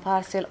part and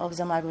parcel of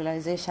the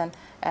mobilization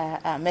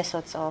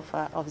methods of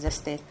the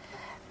state.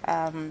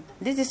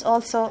 This is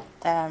also,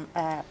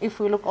 if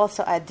we look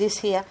also at this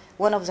here,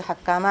 one of the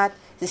Hakkamat,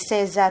 it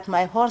says that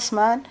my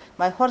horsemen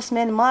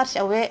march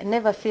away,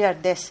 never fear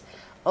death.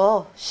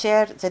 Oh,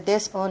 share the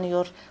death on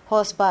your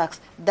horsebacks.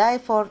 Die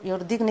for your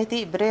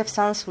dignity, brave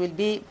sons will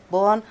be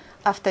born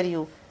after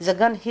you. The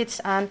gun hits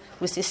and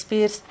with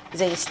spears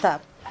they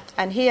stop.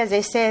 And here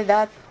they say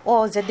that,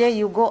 oh, the day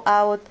you go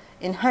out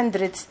in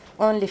hundreds,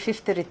 only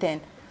 50 return.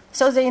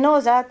 So they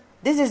know that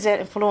this is their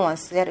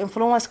influence. Their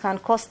influence can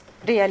cost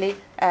really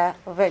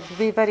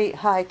be very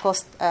high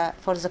cost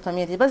for the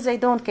community, but they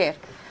don't care.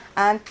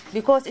 And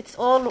because it's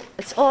all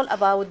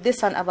about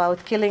this and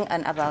about killing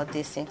and about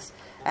these things.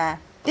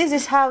 This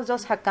is how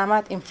those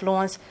Hakkamat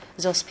influence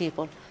those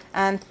people.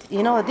 And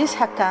this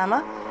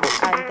Hakkama,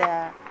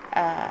 and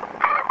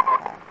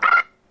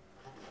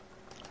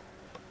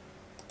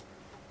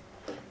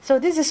so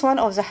this is one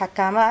of the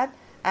Hakkamat,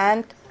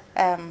 and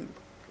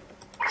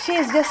she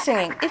is just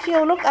singing. If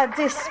you look at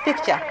this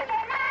picture,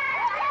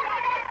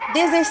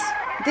 this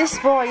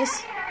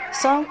voice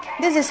song,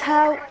 this is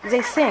how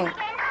they sing.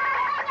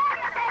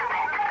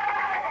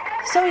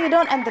 So you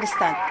don't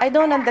understand. I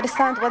don't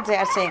understand what they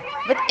are saying.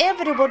 But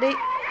everybody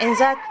in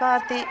that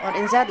party or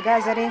in that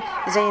gathering,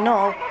 they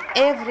know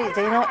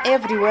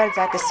every word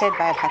that is said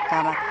by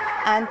Al-Hakkamat.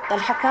 And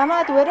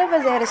Al-Hakkamat, wherever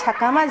there is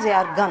Hakkamat, they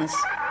are guns.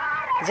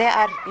 They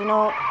are,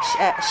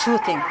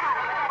 shooting.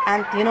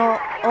 And,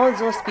 all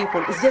those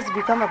people, it's just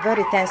become a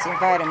very tense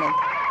environment.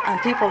 And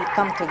people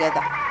come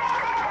together.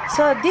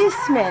 So these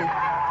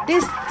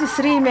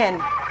three men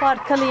who are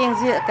carrying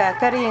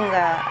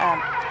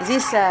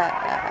these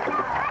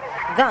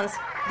guns,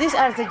 these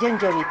are the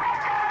Janjaweed.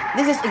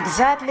 This is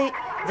exactly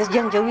the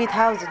Janjaweed,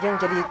 how the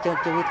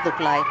Janjaweed look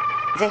like.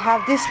 They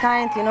have this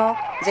kind,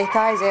 they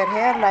tie their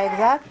hair like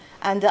that,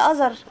 and the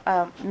other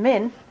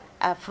men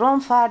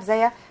from far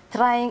there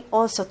trying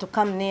also to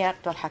come near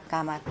to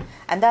Al-Hakkamat.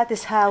 And that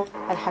is how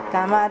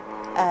Al-Hakkamat,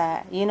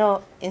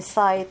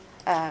 incite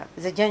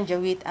the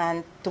Janjaweed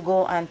and to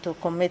go and to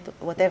commit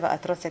whatever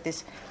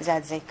atrocities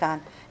that they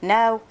can.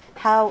 Now,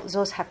 how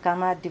those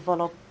Hakkamat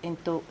develop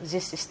into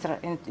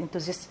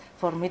this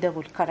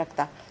formidable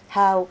character?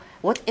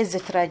 What is the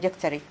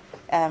trajectory,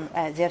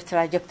 their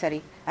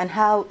trajectory, and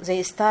how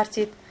they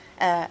started,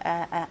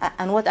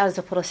 and what are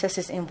the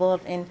processes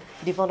involved in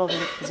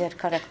developing their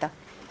character?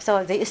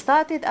 So they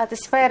started at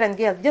aspirant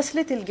girls, just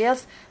little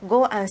girls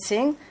go and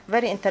sing,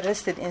 very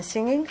interested in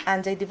singing,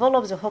 and they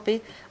develop the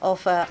hobby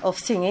of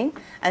singing.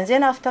 And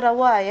then after a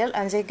while,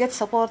 and they get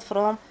support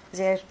from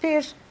their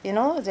peers,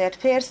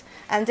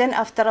 and then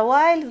after a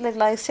while,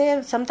 like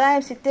say,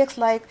 sometimes it takes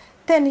like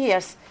 10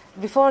 years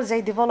before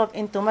they develop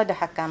into Mada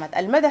Hakkamat.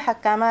 Al-Mada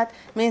Hakkamat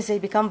means they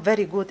become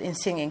very good in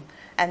singing,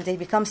 and they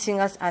become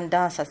singers and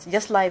dancers,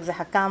 just like the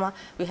Hakkama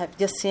we have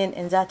just seen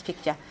in that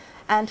picture.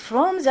 And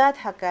from that,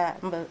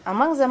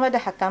 among the Mada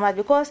Hakkamat,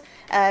 because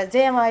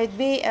there might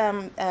be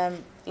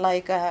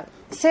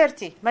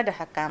 30 Mada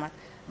Hakkamat,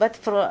 but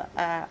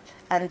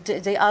and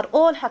they are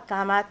all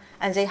Hakkamat,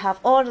 and they have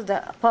all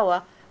the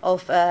power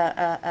of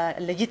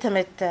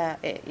legitimate,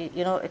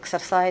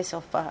 exercise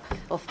of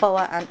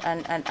power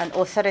and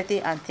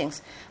authority and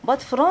things.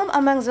 But from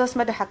among those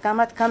Mada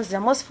Hakkamat comes the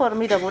most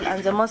formidable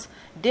and the most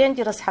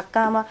dangerous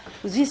Hakkama.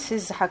 This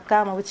is the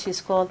Hakkama which is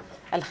called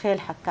Al-Khayl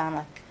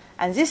Hakkamat.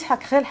 And this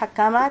Khayl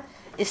Hakkamat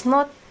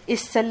is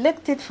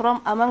selected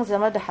from among the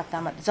Mada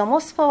Hakkamat, the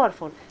most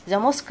powerful, the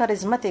most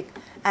charismatic,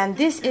 and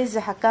this is the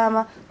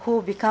Hakkama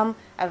who become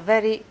a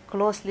very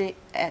closely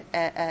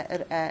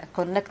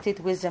connected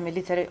with the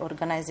military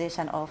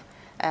organization of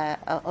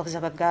the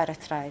Baggara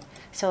tribe.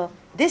 So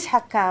this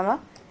Hakkama,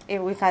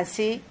 we can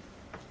see,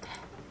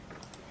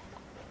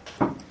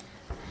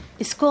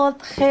 is called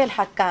Khayl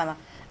Hakkama.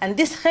 And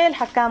this Khayl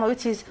Hakkama,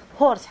 which is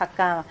horse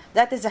Hakkama.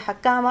 That is a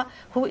Hakkama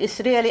who is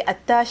really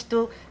attached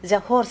to the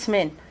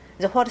horsemen.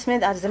 The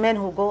horsemen are the men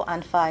who go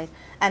and fight.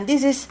 And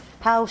this is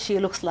how she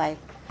looks like.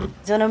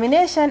 The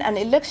nomination and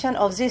election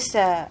of this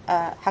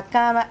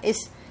Hakkama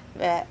is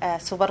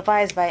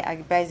supervised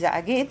by the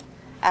Agid.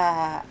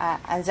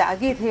 And the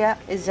Agid here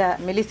is the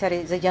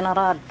military, the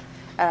general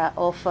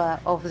of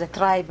the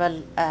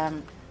tribal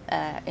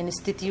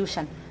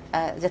institution,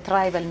 the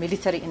tribal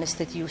military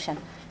institution.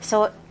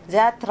 So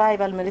that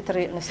tribal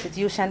military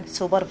institution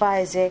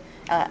supervises the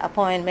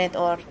appointment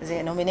or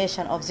the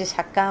nomination of this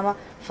Hakkama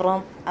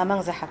from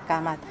among the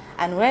Hakkamat.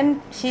 And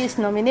when she is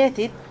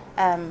nominated,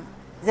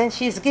 then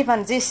she is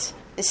given this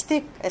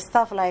stick,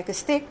 stuff like a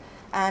stick,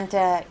 and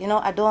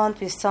adorned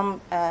with some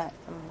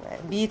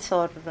beads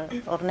or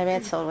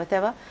ornaments or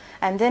whatever.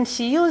 And then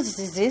she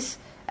uses this,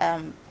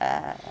 and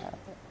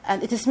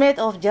it is made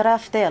of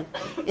giraffe tail.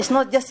 It's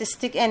not just a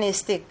stick, any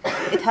stick.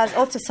 It has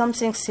also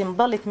something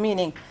symbolic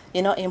meaning,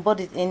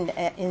 embodied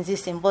in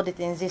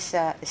this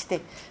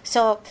stick.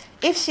 So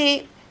if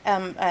she,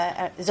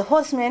 the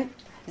horsemen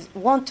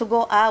want to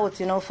go out,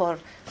 for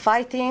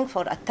fighting,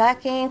 for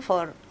attacking,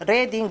 for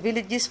raiding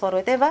villages, for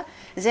whatever,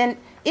 then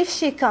if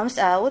she comes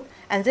out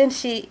and then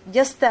she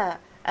just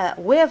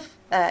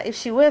if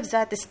she waves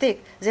that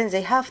stick, then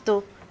they have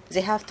to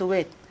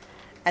wait.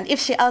 And if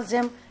she asks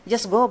them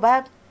just go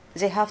back,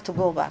 they have to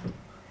go back.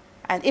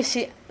 And if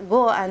she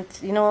go and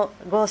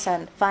goes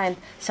and find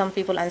some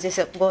people and they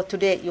say go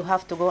today, you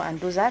have to go and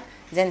do that,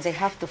 then they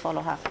have to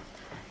follow her.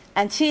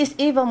 And she is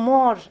even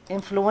more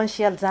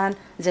influential than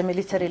the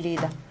military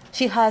leader.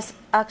 She has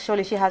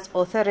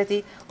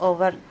authority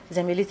over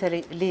the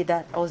military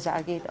leader or the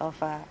Agid of.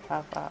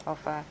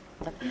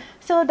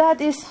 So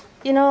that is,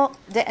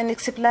 an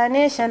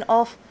explanation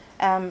of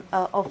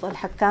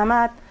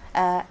Al-Hakkamat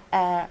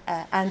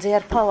and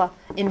their power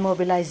in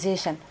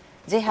mobilization.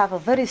 They have a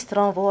very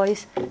strong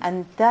voice,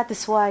 and that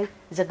is why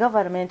the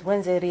government,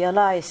 when they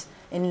realize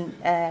in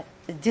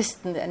this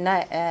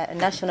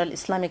National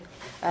Islamic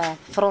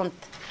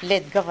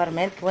Front-led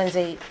government, when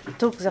they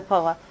took the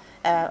power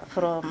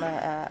from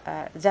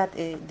that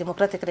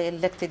democratically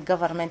elected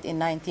government in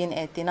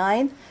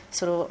 1989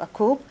 through a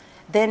coup,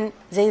 then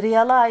they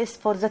realized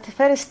for the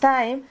first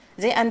time,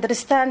 they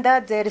understand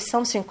that there is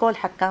something called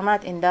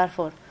Hakkamat in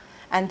Darfur.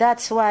 And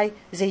that's why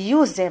they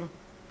use them,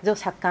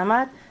 those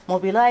Hakkamat,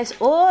 mobilize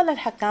all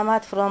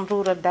Al-Hakkamat from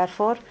rural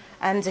Darfur,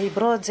 and they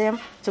brought them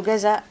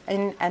together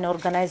in an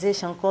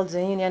organization called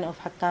the Union of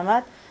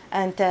Hakkamat,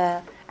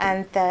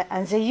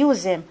 and they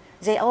use them.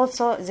 They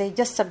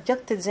just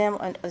subjected them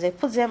and they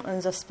put them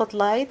in the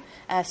spotlight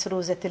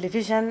through the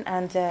television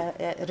and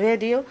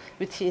radio,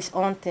 which is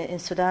owned in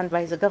Sudan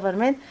by the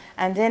government,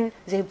 and then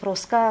they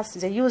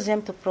use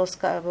them to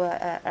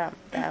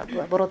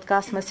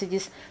broadcast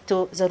messages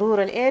to the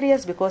rural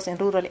areas, because in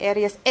rural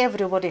areas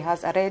everybody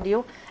has a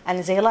radio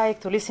and they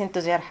like to listen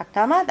to their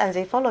Hakkamat and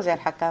they follow their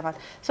Hakkamat.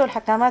 So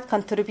Hakkamat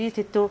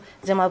contributed to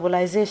the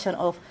mobilization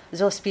of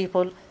those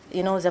people,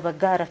 the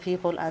Baggara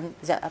people and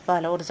the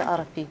Apala or the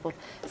Arab people.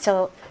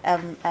 So,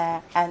 and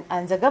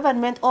the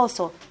government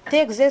also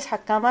takes this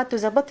Hakkamat to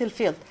the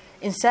battlefield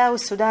in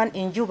South Sudan,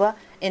 in Juba,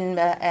 in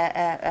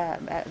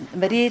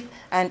Marid,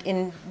 and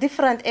in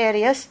different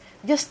areas,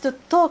 just to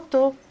talk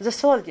to the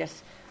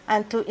soldiers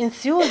and to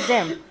enthuse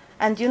them,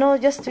 and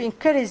just to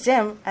encourage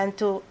them and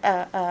to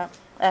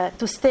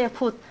stay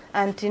put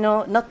and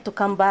not to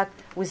come back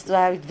with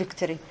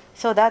victory.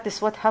 So that is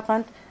what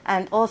happened,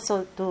 and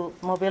also to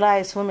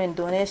mobilize women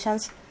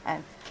donations.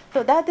 And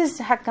so that is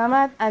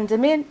Hakkamat, and the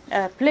main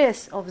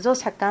place of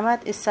those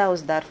Hakkamat is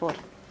South Darfur.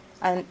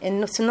 And in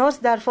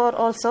North Darfur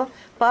also,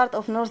 part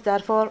of North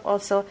Darfur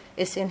also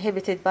is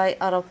inhabited by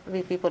Arab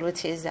people,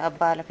 which is the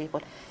Abbala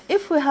people.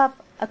 If we have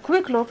a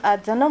quick look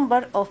at the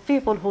number of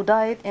people who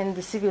died in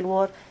the civil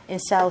war in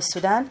South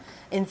Sudan,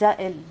 in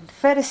the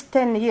first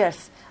 10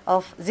 years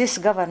of this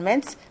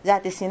government,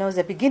 that is,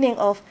 the beginning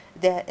of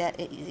the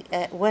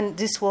when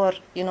this war,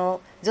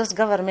 those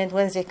government,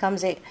 when they come,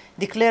 they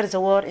declare the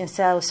war in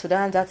South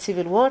Sudan, that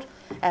civil war,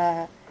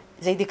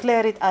 they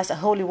declare it as a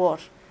holy war,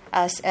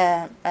 as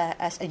a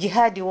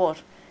jihadi war,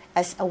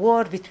 as a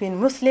war between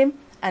Muslim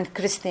and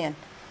Christian,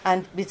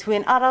 and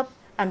between Arab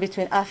and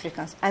between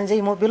Africans, and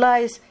they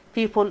mobilize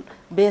people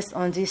based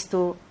on these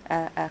two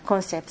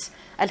concepts.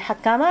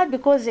 Al-Hakkamat,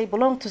 because they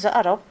belong to the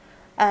Arab,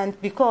 and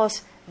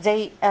because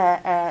they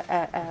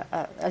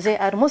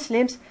are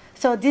Muslims,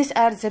 so these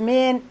are the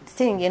main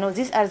thing,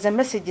 these are the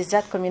messages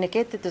that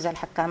communicated to the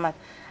Al-Hakkamat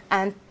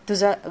and to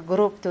the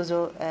group, to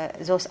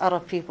those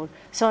Arab people.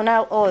 So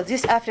now all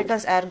these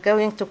Africans are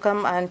going to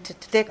come and to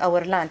take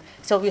our land,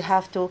 so we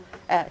have to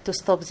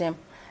stop them.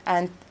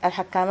 And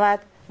Al-Hakkamat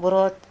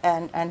brought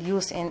and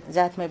used in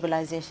that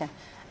mobilization.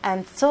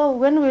 And so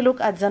when we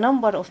look at the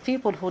number of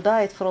people who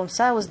died from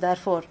South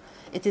Darfur,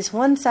 it is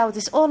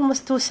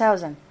almost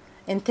 2,000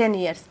 in 10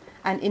 years.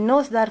 And in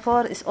North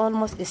Darfur,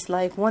 it's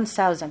like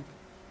 1,000.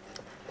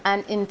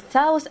 And in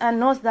South and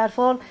North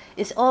Darfur,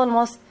 it's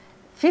almost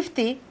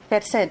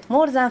 50%,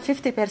 more than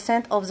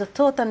 50% of the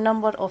total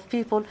number of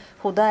people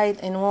who died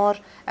in war,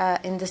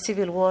 in the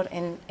civil war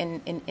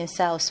in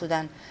South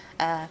Sudan.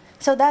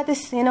 So that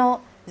is,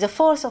 the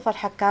force of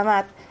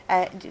Al-Hakkamat.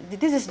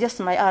 This is just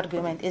my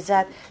argument, is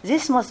that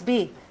this must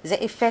be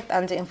the effect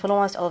and the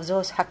influence of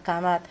those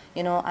Hakkamat,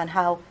 and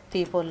how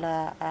people...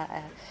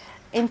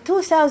 in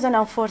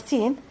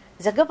 2014,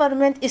 the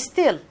government is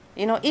still,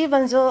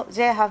 even though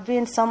there have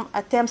been some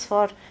attempts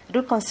for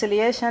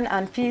reconciliation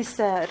and peace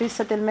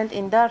resettlement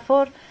in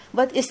Darfur,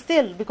 but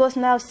still, because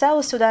now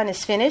South Sudan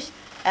is finished,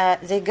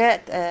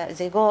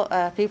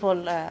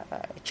 people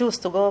choose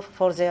to go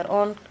for their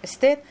own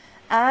state,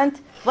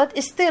 but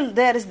still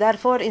there is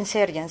Darfur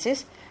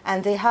insurgencies,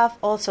 and they have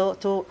also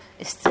to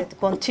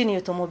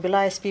continue to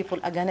mobilize people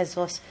against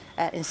those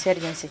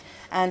insurgencies.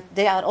 And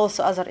there are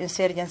also other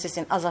insurgencies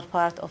in other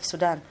parts of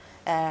Sudan.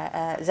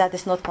 That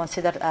is not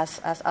considered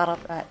as Arab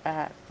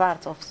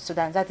part of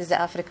Sudan. That is the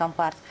African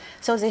part.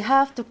 So they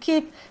have to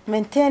keep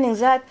maintaining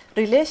that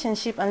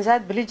relationship and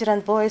that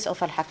belligerent voice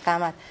of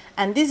Al-Hakkamat.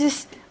 And this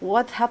is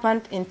what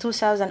happened in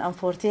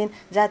 2014.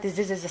 This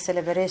is a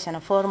celebration,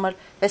 a formal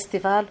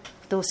festival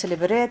to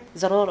celebrate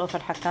the role of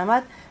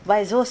Al-Hakkamat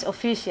by those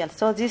officials.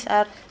 So these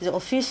are the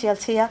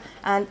officials here,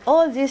 and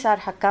all these are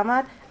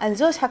Hakkamat, and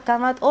those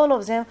Hakkamat, all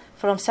of them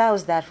from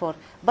South Darfur.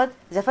 But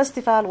the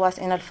festival was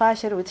in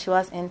Al-Fashir, which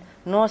was in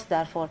North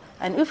Darfur.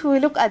 And if we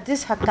look at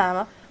this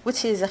Hakkama,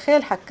 which is a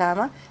Khel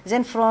Hakkama,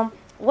 then from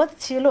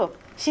what she look,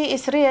 she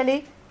is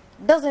really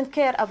doesn't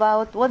care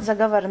about what the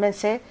government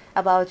say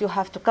about you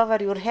have to cover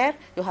your hair,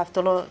 you have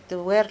to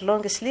wear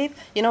long sleeve.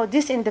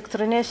 This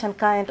indoctrination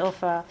kind of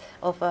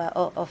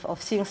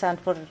things and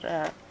for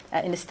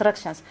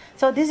instructions.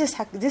 So this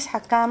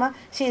Hakkama,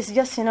 she is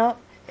just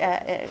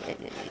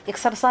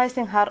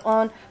exercising her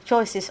own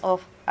choices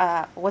of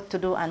what to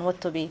do and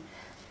what to be.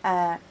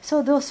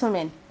 So those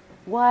women,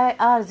 why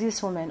are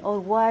these women,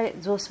 or why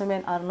those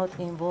women are not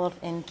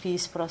involved in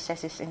peace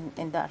processes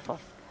in Darfur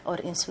or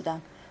in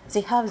Sudan?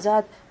 They have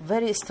that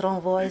very strong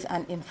voice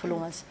and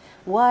influence.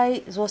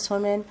 Why those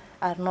women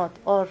are not?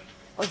 Or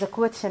the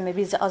question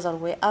maybe the other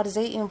way. Are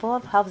they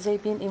involved? Have they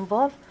been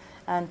involved?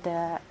 And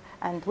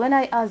when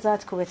I ask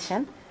that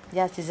question,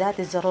 that is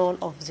the role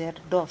of their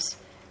doves.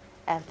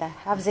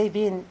 Have they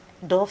been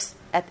doves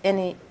at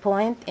any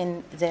point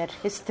in their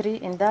history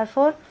in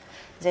Darfur?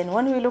 Then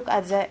when we look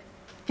at the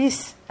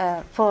peace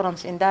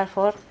forums in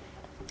Darfur,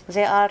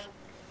 there are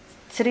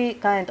three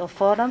kinds of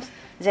forums.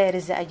 There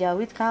is the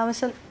Ajawid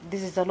Council.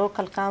 This is the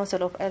local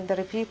council of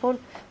elderly people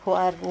who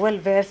are well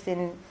versed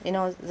in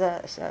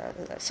the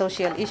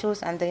social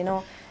issues, and they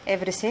know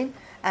everything.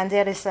 And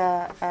there is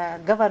a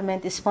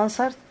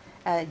government-sponsored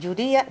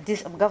Judea.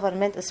 This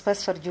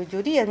government-sponsored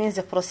Judea means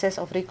the process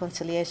of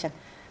reconciliation.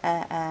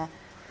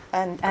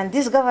 And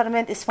this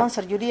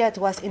government-sponsored Judea, it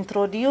was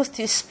introduced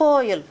to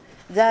spoil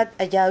that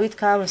Ajawid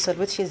Council,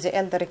 which is the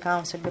elderly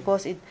council,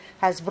 because it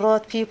has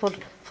brought people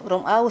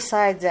from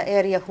outside the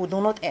area who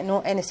do not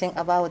know anything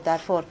about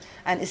Darfur,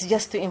 and it's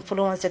just to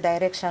influence the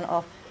direction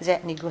of the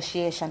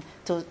negotiation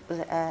to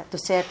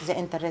serve the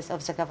interests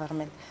of the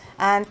government.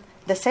 And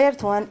the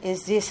third one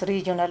is this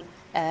regional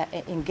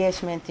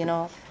engagement, in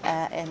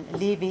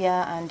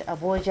Libya and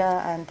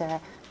Abuja and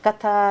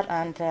Qatar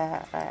and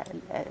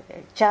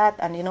Chad,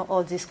 and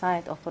all these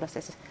kind of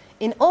processes.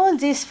 In all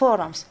these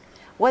forums,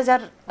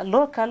 whether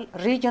local,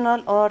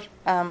 regional, or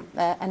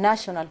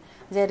national,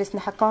 there is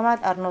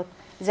Hakkamat or not.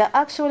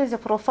 The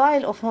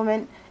profile of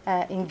women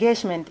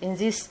engagement in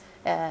these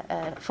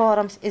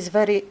forums is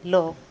very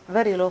low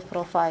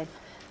profile.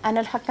 And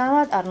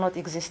Al-Hakkamat are not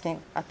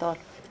existing at all.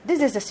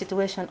 This is the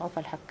situation of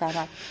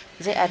Al-Hakkamat.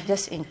 They are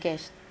just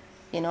engaged,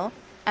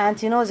 and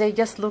they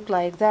just look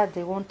like that.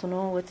 They want to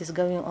know what is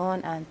going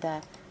on, and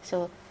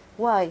so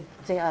why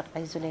they are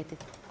isolated.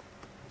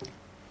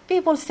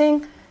 People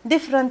think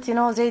different,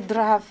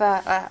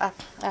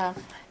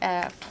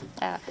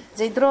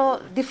 they draw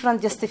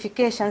different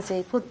justifications.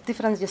 They put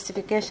different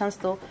justifications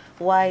to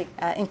why,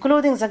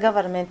 including the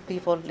government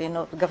people,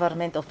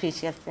 government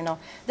officials,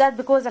 that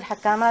because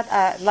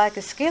Al-Hakkamat lack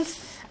skills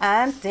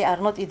and they are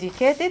not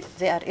educated,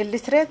 they are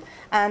illiterate,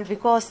 and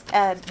because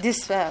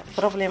this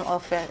problem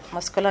of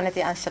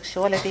masculinity and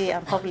sexuality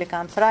and public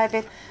and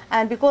private,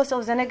 and because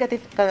of the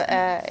negative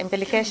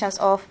implications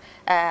of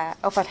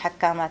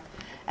Al-Hakkamat.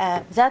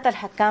 That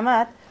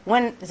Al-Hakkamat,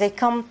 when they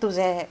come to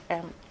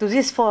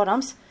these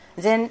forums,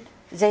 then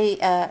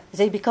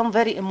they become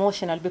very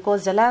emotional,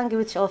 because the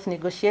language of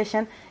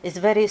negotiation is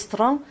very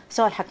strong.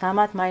 So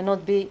Al-Hakkamat might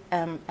not be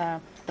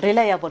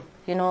reliable,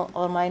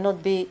 or might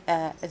not be.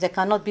 They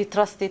cannot be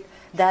trusted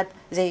that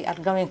they are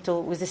going to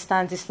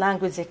withstand this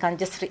language. They can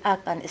just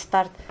react and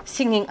start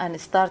singing and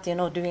start,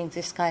 doing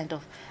this kind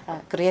of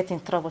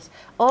creating troubles.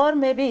 Or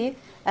maybe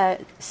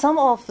some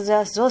of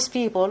those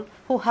people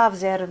who have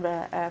their,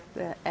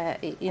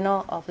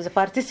 of the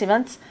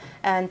participants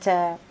and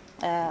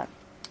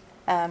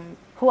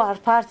who are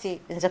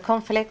party in the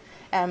conflict,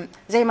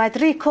 they might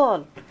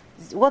recall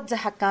what the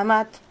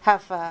Hakkamat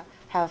have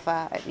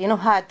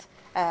had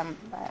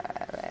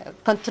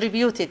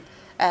contributed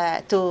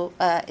to,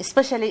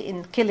 especially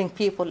in killing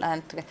people,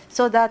 and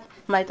so that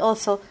might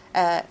also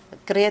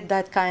create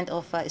that kind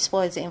of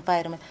spoil the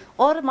environment.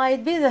 Or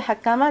might be the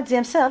Hakkamat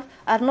themselves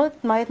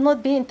might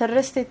not be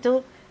interested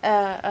to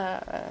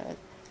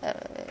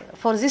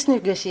for this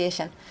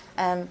negotiation.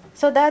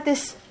 So that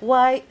is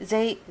why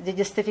the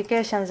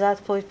justifications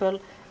that people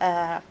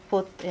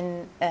put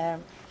in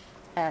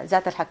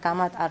that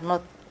Al-Hakkamat are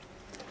not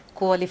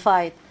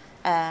qualified,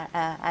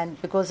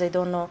 and because they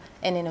don't know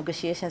any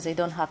negotiations, they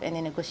don't have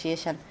any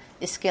negotiation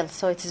skills.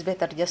 So it is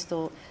better just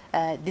to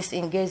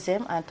disengage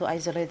them and to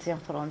isolate them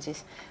from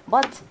this.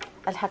 But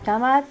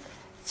Al-Hakkamat,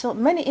 so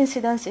many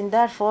incidents in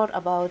Darfur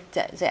about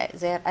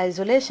their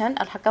isolation.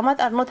 Al-Hakkamat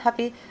are not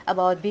happy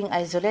about being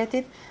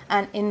isolated,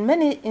 and in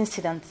many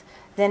incidents,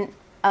 then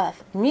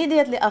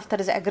immediately after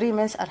the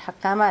agreements,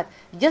 Al-Hakkamat,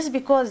 just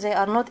because they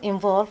are not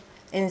involved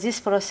in these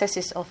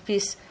processes of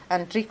peace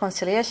and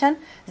reconciliation,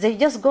 they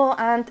just go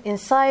and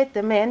incite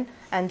the men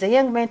and the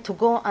young men to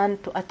go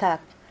and to attack.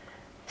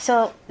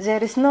 So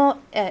there is no,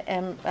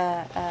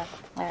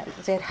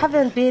 there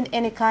haven't been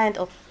any kind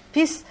of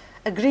peace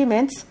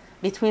agreements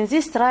between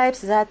these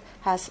tribes that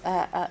has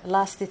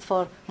lasted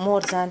for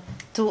more than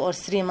 2 or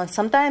 3 months,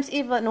 sometimes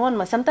even 1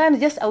 month, sometimes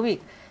just a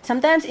week,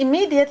 sometimes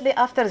immediately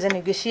after the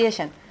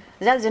negotiation.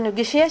 That the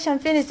negotiation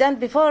finished, and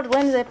before,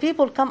 when the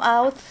people come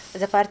out,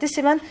 the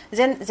participants,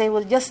 then they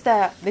will just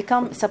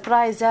become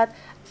surprised that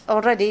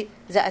already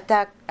the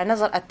attack,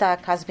 another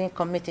attack has been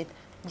committed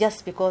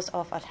just because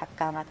of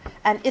Al-Hakkamat.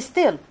 And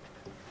still,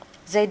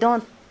 they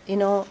don't,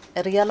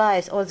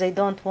 realize, or they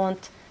don't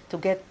want to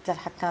get the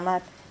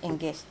Al-Hakkamat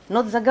engaged.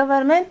 Not the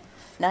government,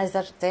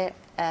 neither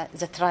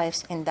the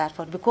tribes in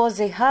Darfur, because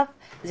they have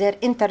their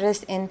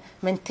interest in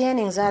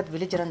maintaining that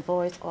belligerent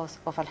voice of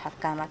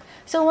Al-Hakkamat.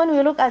 So when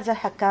we look at the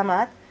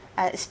Hakkamat,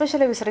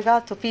 especially with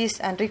regard to peace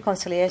and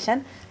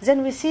reconciliation,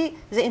 then we see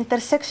the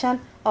intersection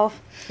of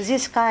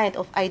this kind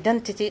of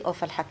identity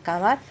of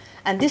Al-Hakkamat.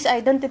 And this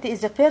identity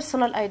is the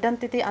personal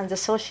identity, and the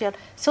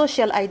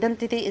social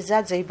identity is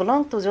that they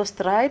belong to those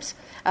tribes,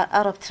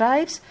 Arab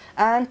tribes,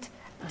 and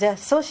the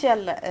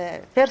social,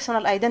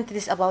 personal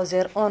identities about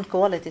their own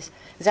qualities,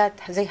 that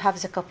they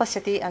have the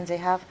capacity and they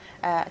have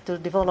to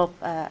develop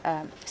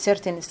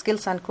certain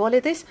skills and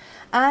qualities,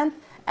 and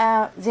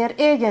their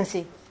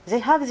agency. They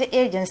have the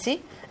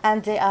agency,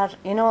 and they are,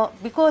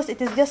 because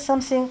it is just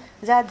something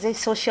that they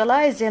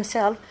socialize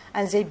themselves,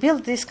 and they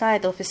build this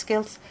kind of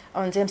skills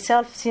on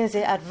themselves since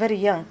they are very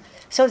young.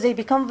 So they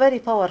become very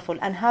powerful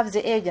and have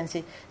the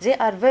agency. They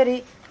are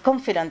very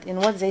confident in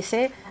what they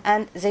say,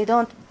 and they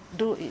don't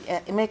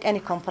make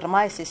any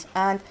compromises,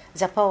 and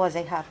the power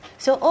they have.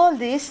 So all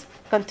this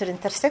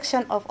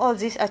intersection of all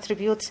these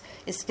attributes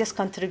is just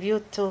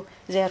contribute to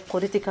their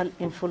political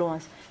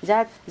influence,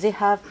 that they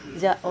have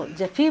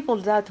the people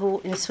that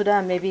who in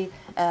Sudan, maybe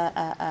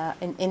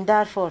in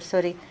Darfur,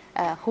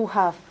 who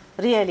have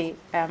really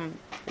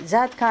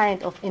that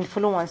kind of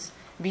influence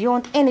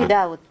beyond any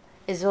doubt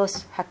is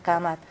those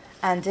Hakkamat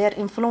and their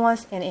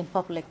influence in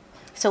public.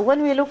 So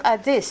when we look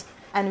at this,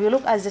 and we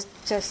look at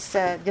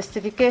the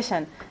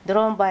justification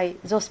drawn by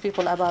those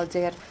people about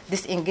their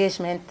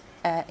disengagement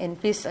in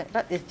peace,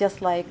 it's just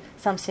like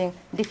something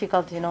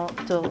difficult,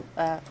 to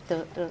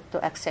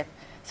accept.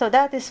 So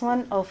that is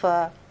one of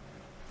the.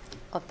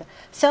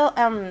 So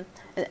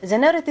the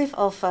narrative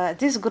of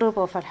this group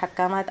of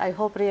Al-Hakkamat, I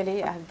hope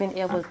really I have been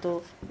able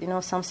to,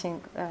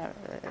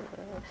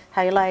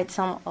 highlight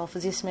some of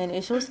these main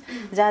issues.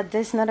 That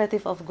this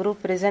narrative of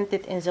group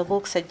presented in the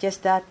book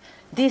suggests that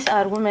these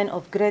are women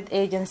of great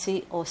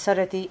agency,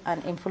 authority,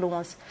 and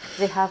influence.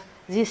 They have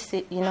these,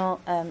 3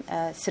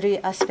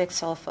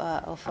 aspects of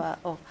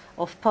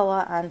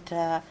power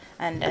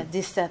and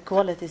these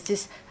qualities.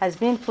 This has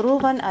been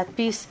proven at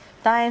peace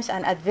times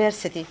and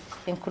adversity,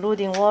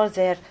 including war.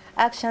 Their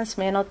actions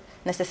may not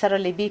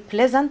necessarily be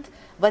pleasant,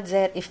 but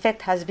their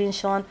effect has been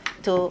shown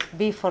to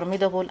be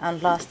formidable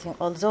and lasting.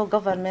 Although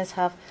governments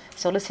have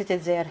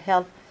solicited their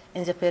help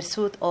in the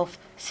pursuit of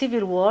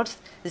civil wars,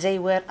 they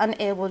were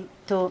unable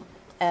to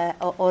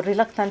or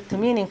reluctant to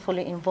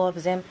meaningfully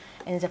involve them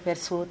in the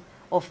pursuit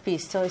of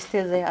peace. So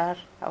still they are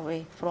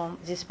away from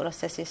these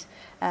processes.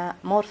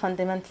 More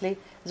fundamentally,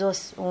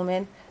 those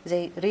women,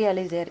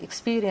 their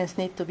experience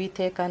need to be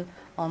taken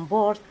on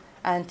board,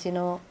 and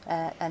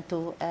and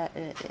to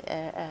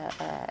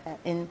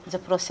in the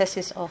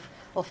processes of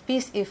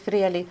peace, if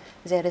really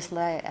there is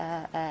like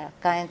a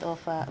kind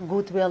of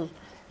goodwill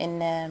in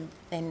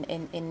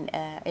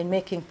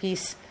making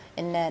peace,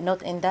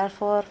 not in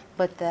Darfur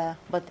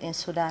but in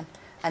Sudan.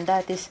 And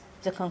that is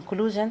the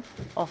conclusion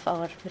of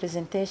our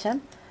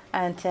presentation.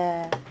 And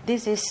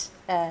this is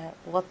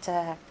what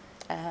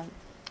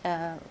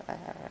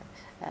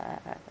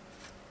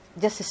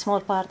just a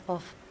small part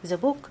of the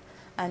book.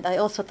 And I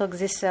also took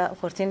this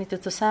opportunity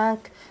to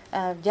thank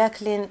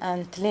Jacqueline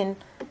and Lynn,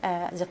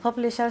 the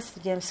publishers,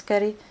 James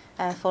Curry,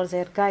 for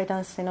their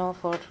guidance,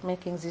 for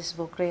making this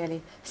book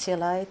really see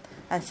light.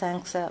 And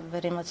thanks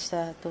very much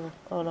to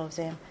all of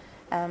them.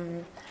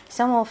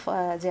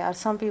 There are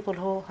some people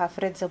who have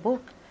read the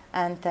book,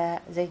 and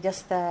they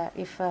just,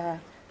 if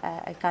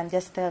I can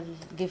just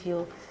give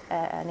you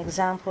an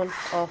example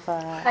of...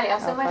 Hey,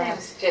 so my name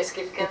is Jess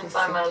Gifkins.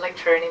 I'm a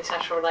lecturer in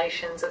international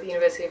relations at the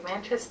University of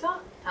Manchester.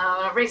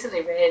 I've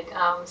recently read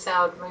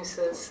Suad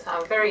Musa's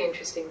very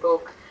interesting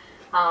book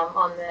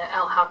on the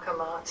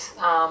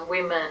Al-Hakkamat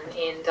women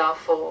in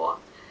Darfur.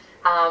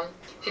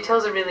 She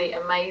tells a really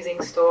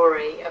amazing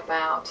story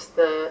about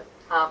the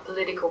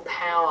political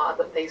power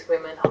that these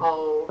women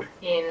hold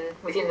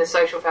within the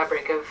social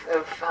fabric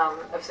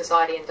of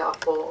society in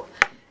Darfur,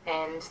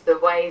 and the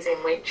ways in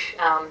which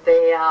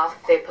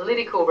their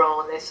political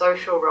role and their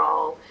social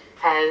role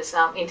has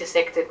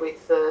intersected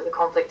with the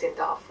conflict in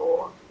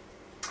Darfur.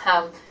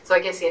 So I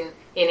guess in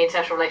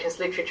international relations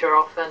literature,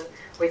 often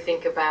we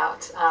think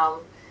about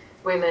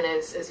women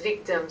as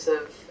victims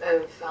of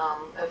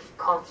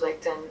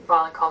conflict and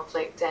violent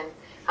conflict, and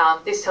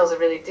this tells a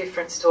really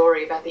different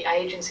story about the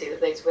agency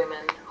that these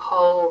women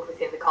hold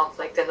within the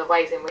conflict and the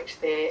ways in which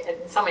they're,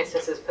 in some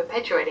instances,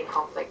 perpetuating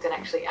conflict and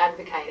actually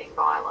advocating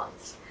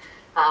violence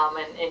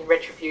and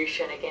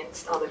retribution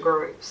against other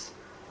groups.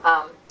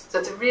 So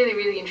it's a really,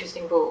 really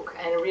interesting book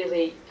and a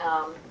really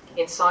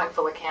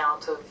insightful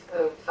account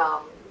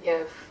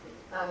of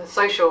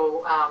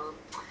social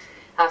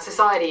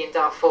society in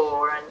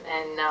Darfur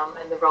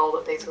and the role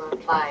that these women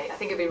play. I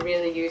think it'd be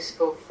really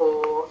useful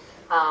for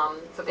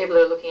people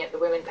who are looking at the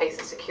women, peace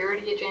and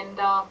security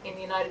agenda in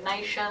the United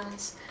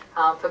Nations,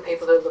 for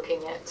people who are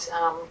looking at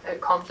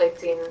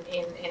conflict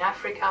in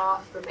Africa,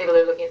 for people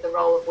who are looking at the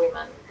role of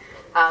women.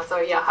 So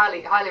yeah,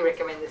 highly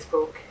recommend this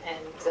book, and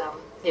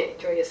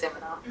enjoy your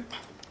seminar.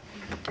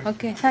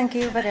 Okay, thank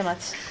you very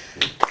much.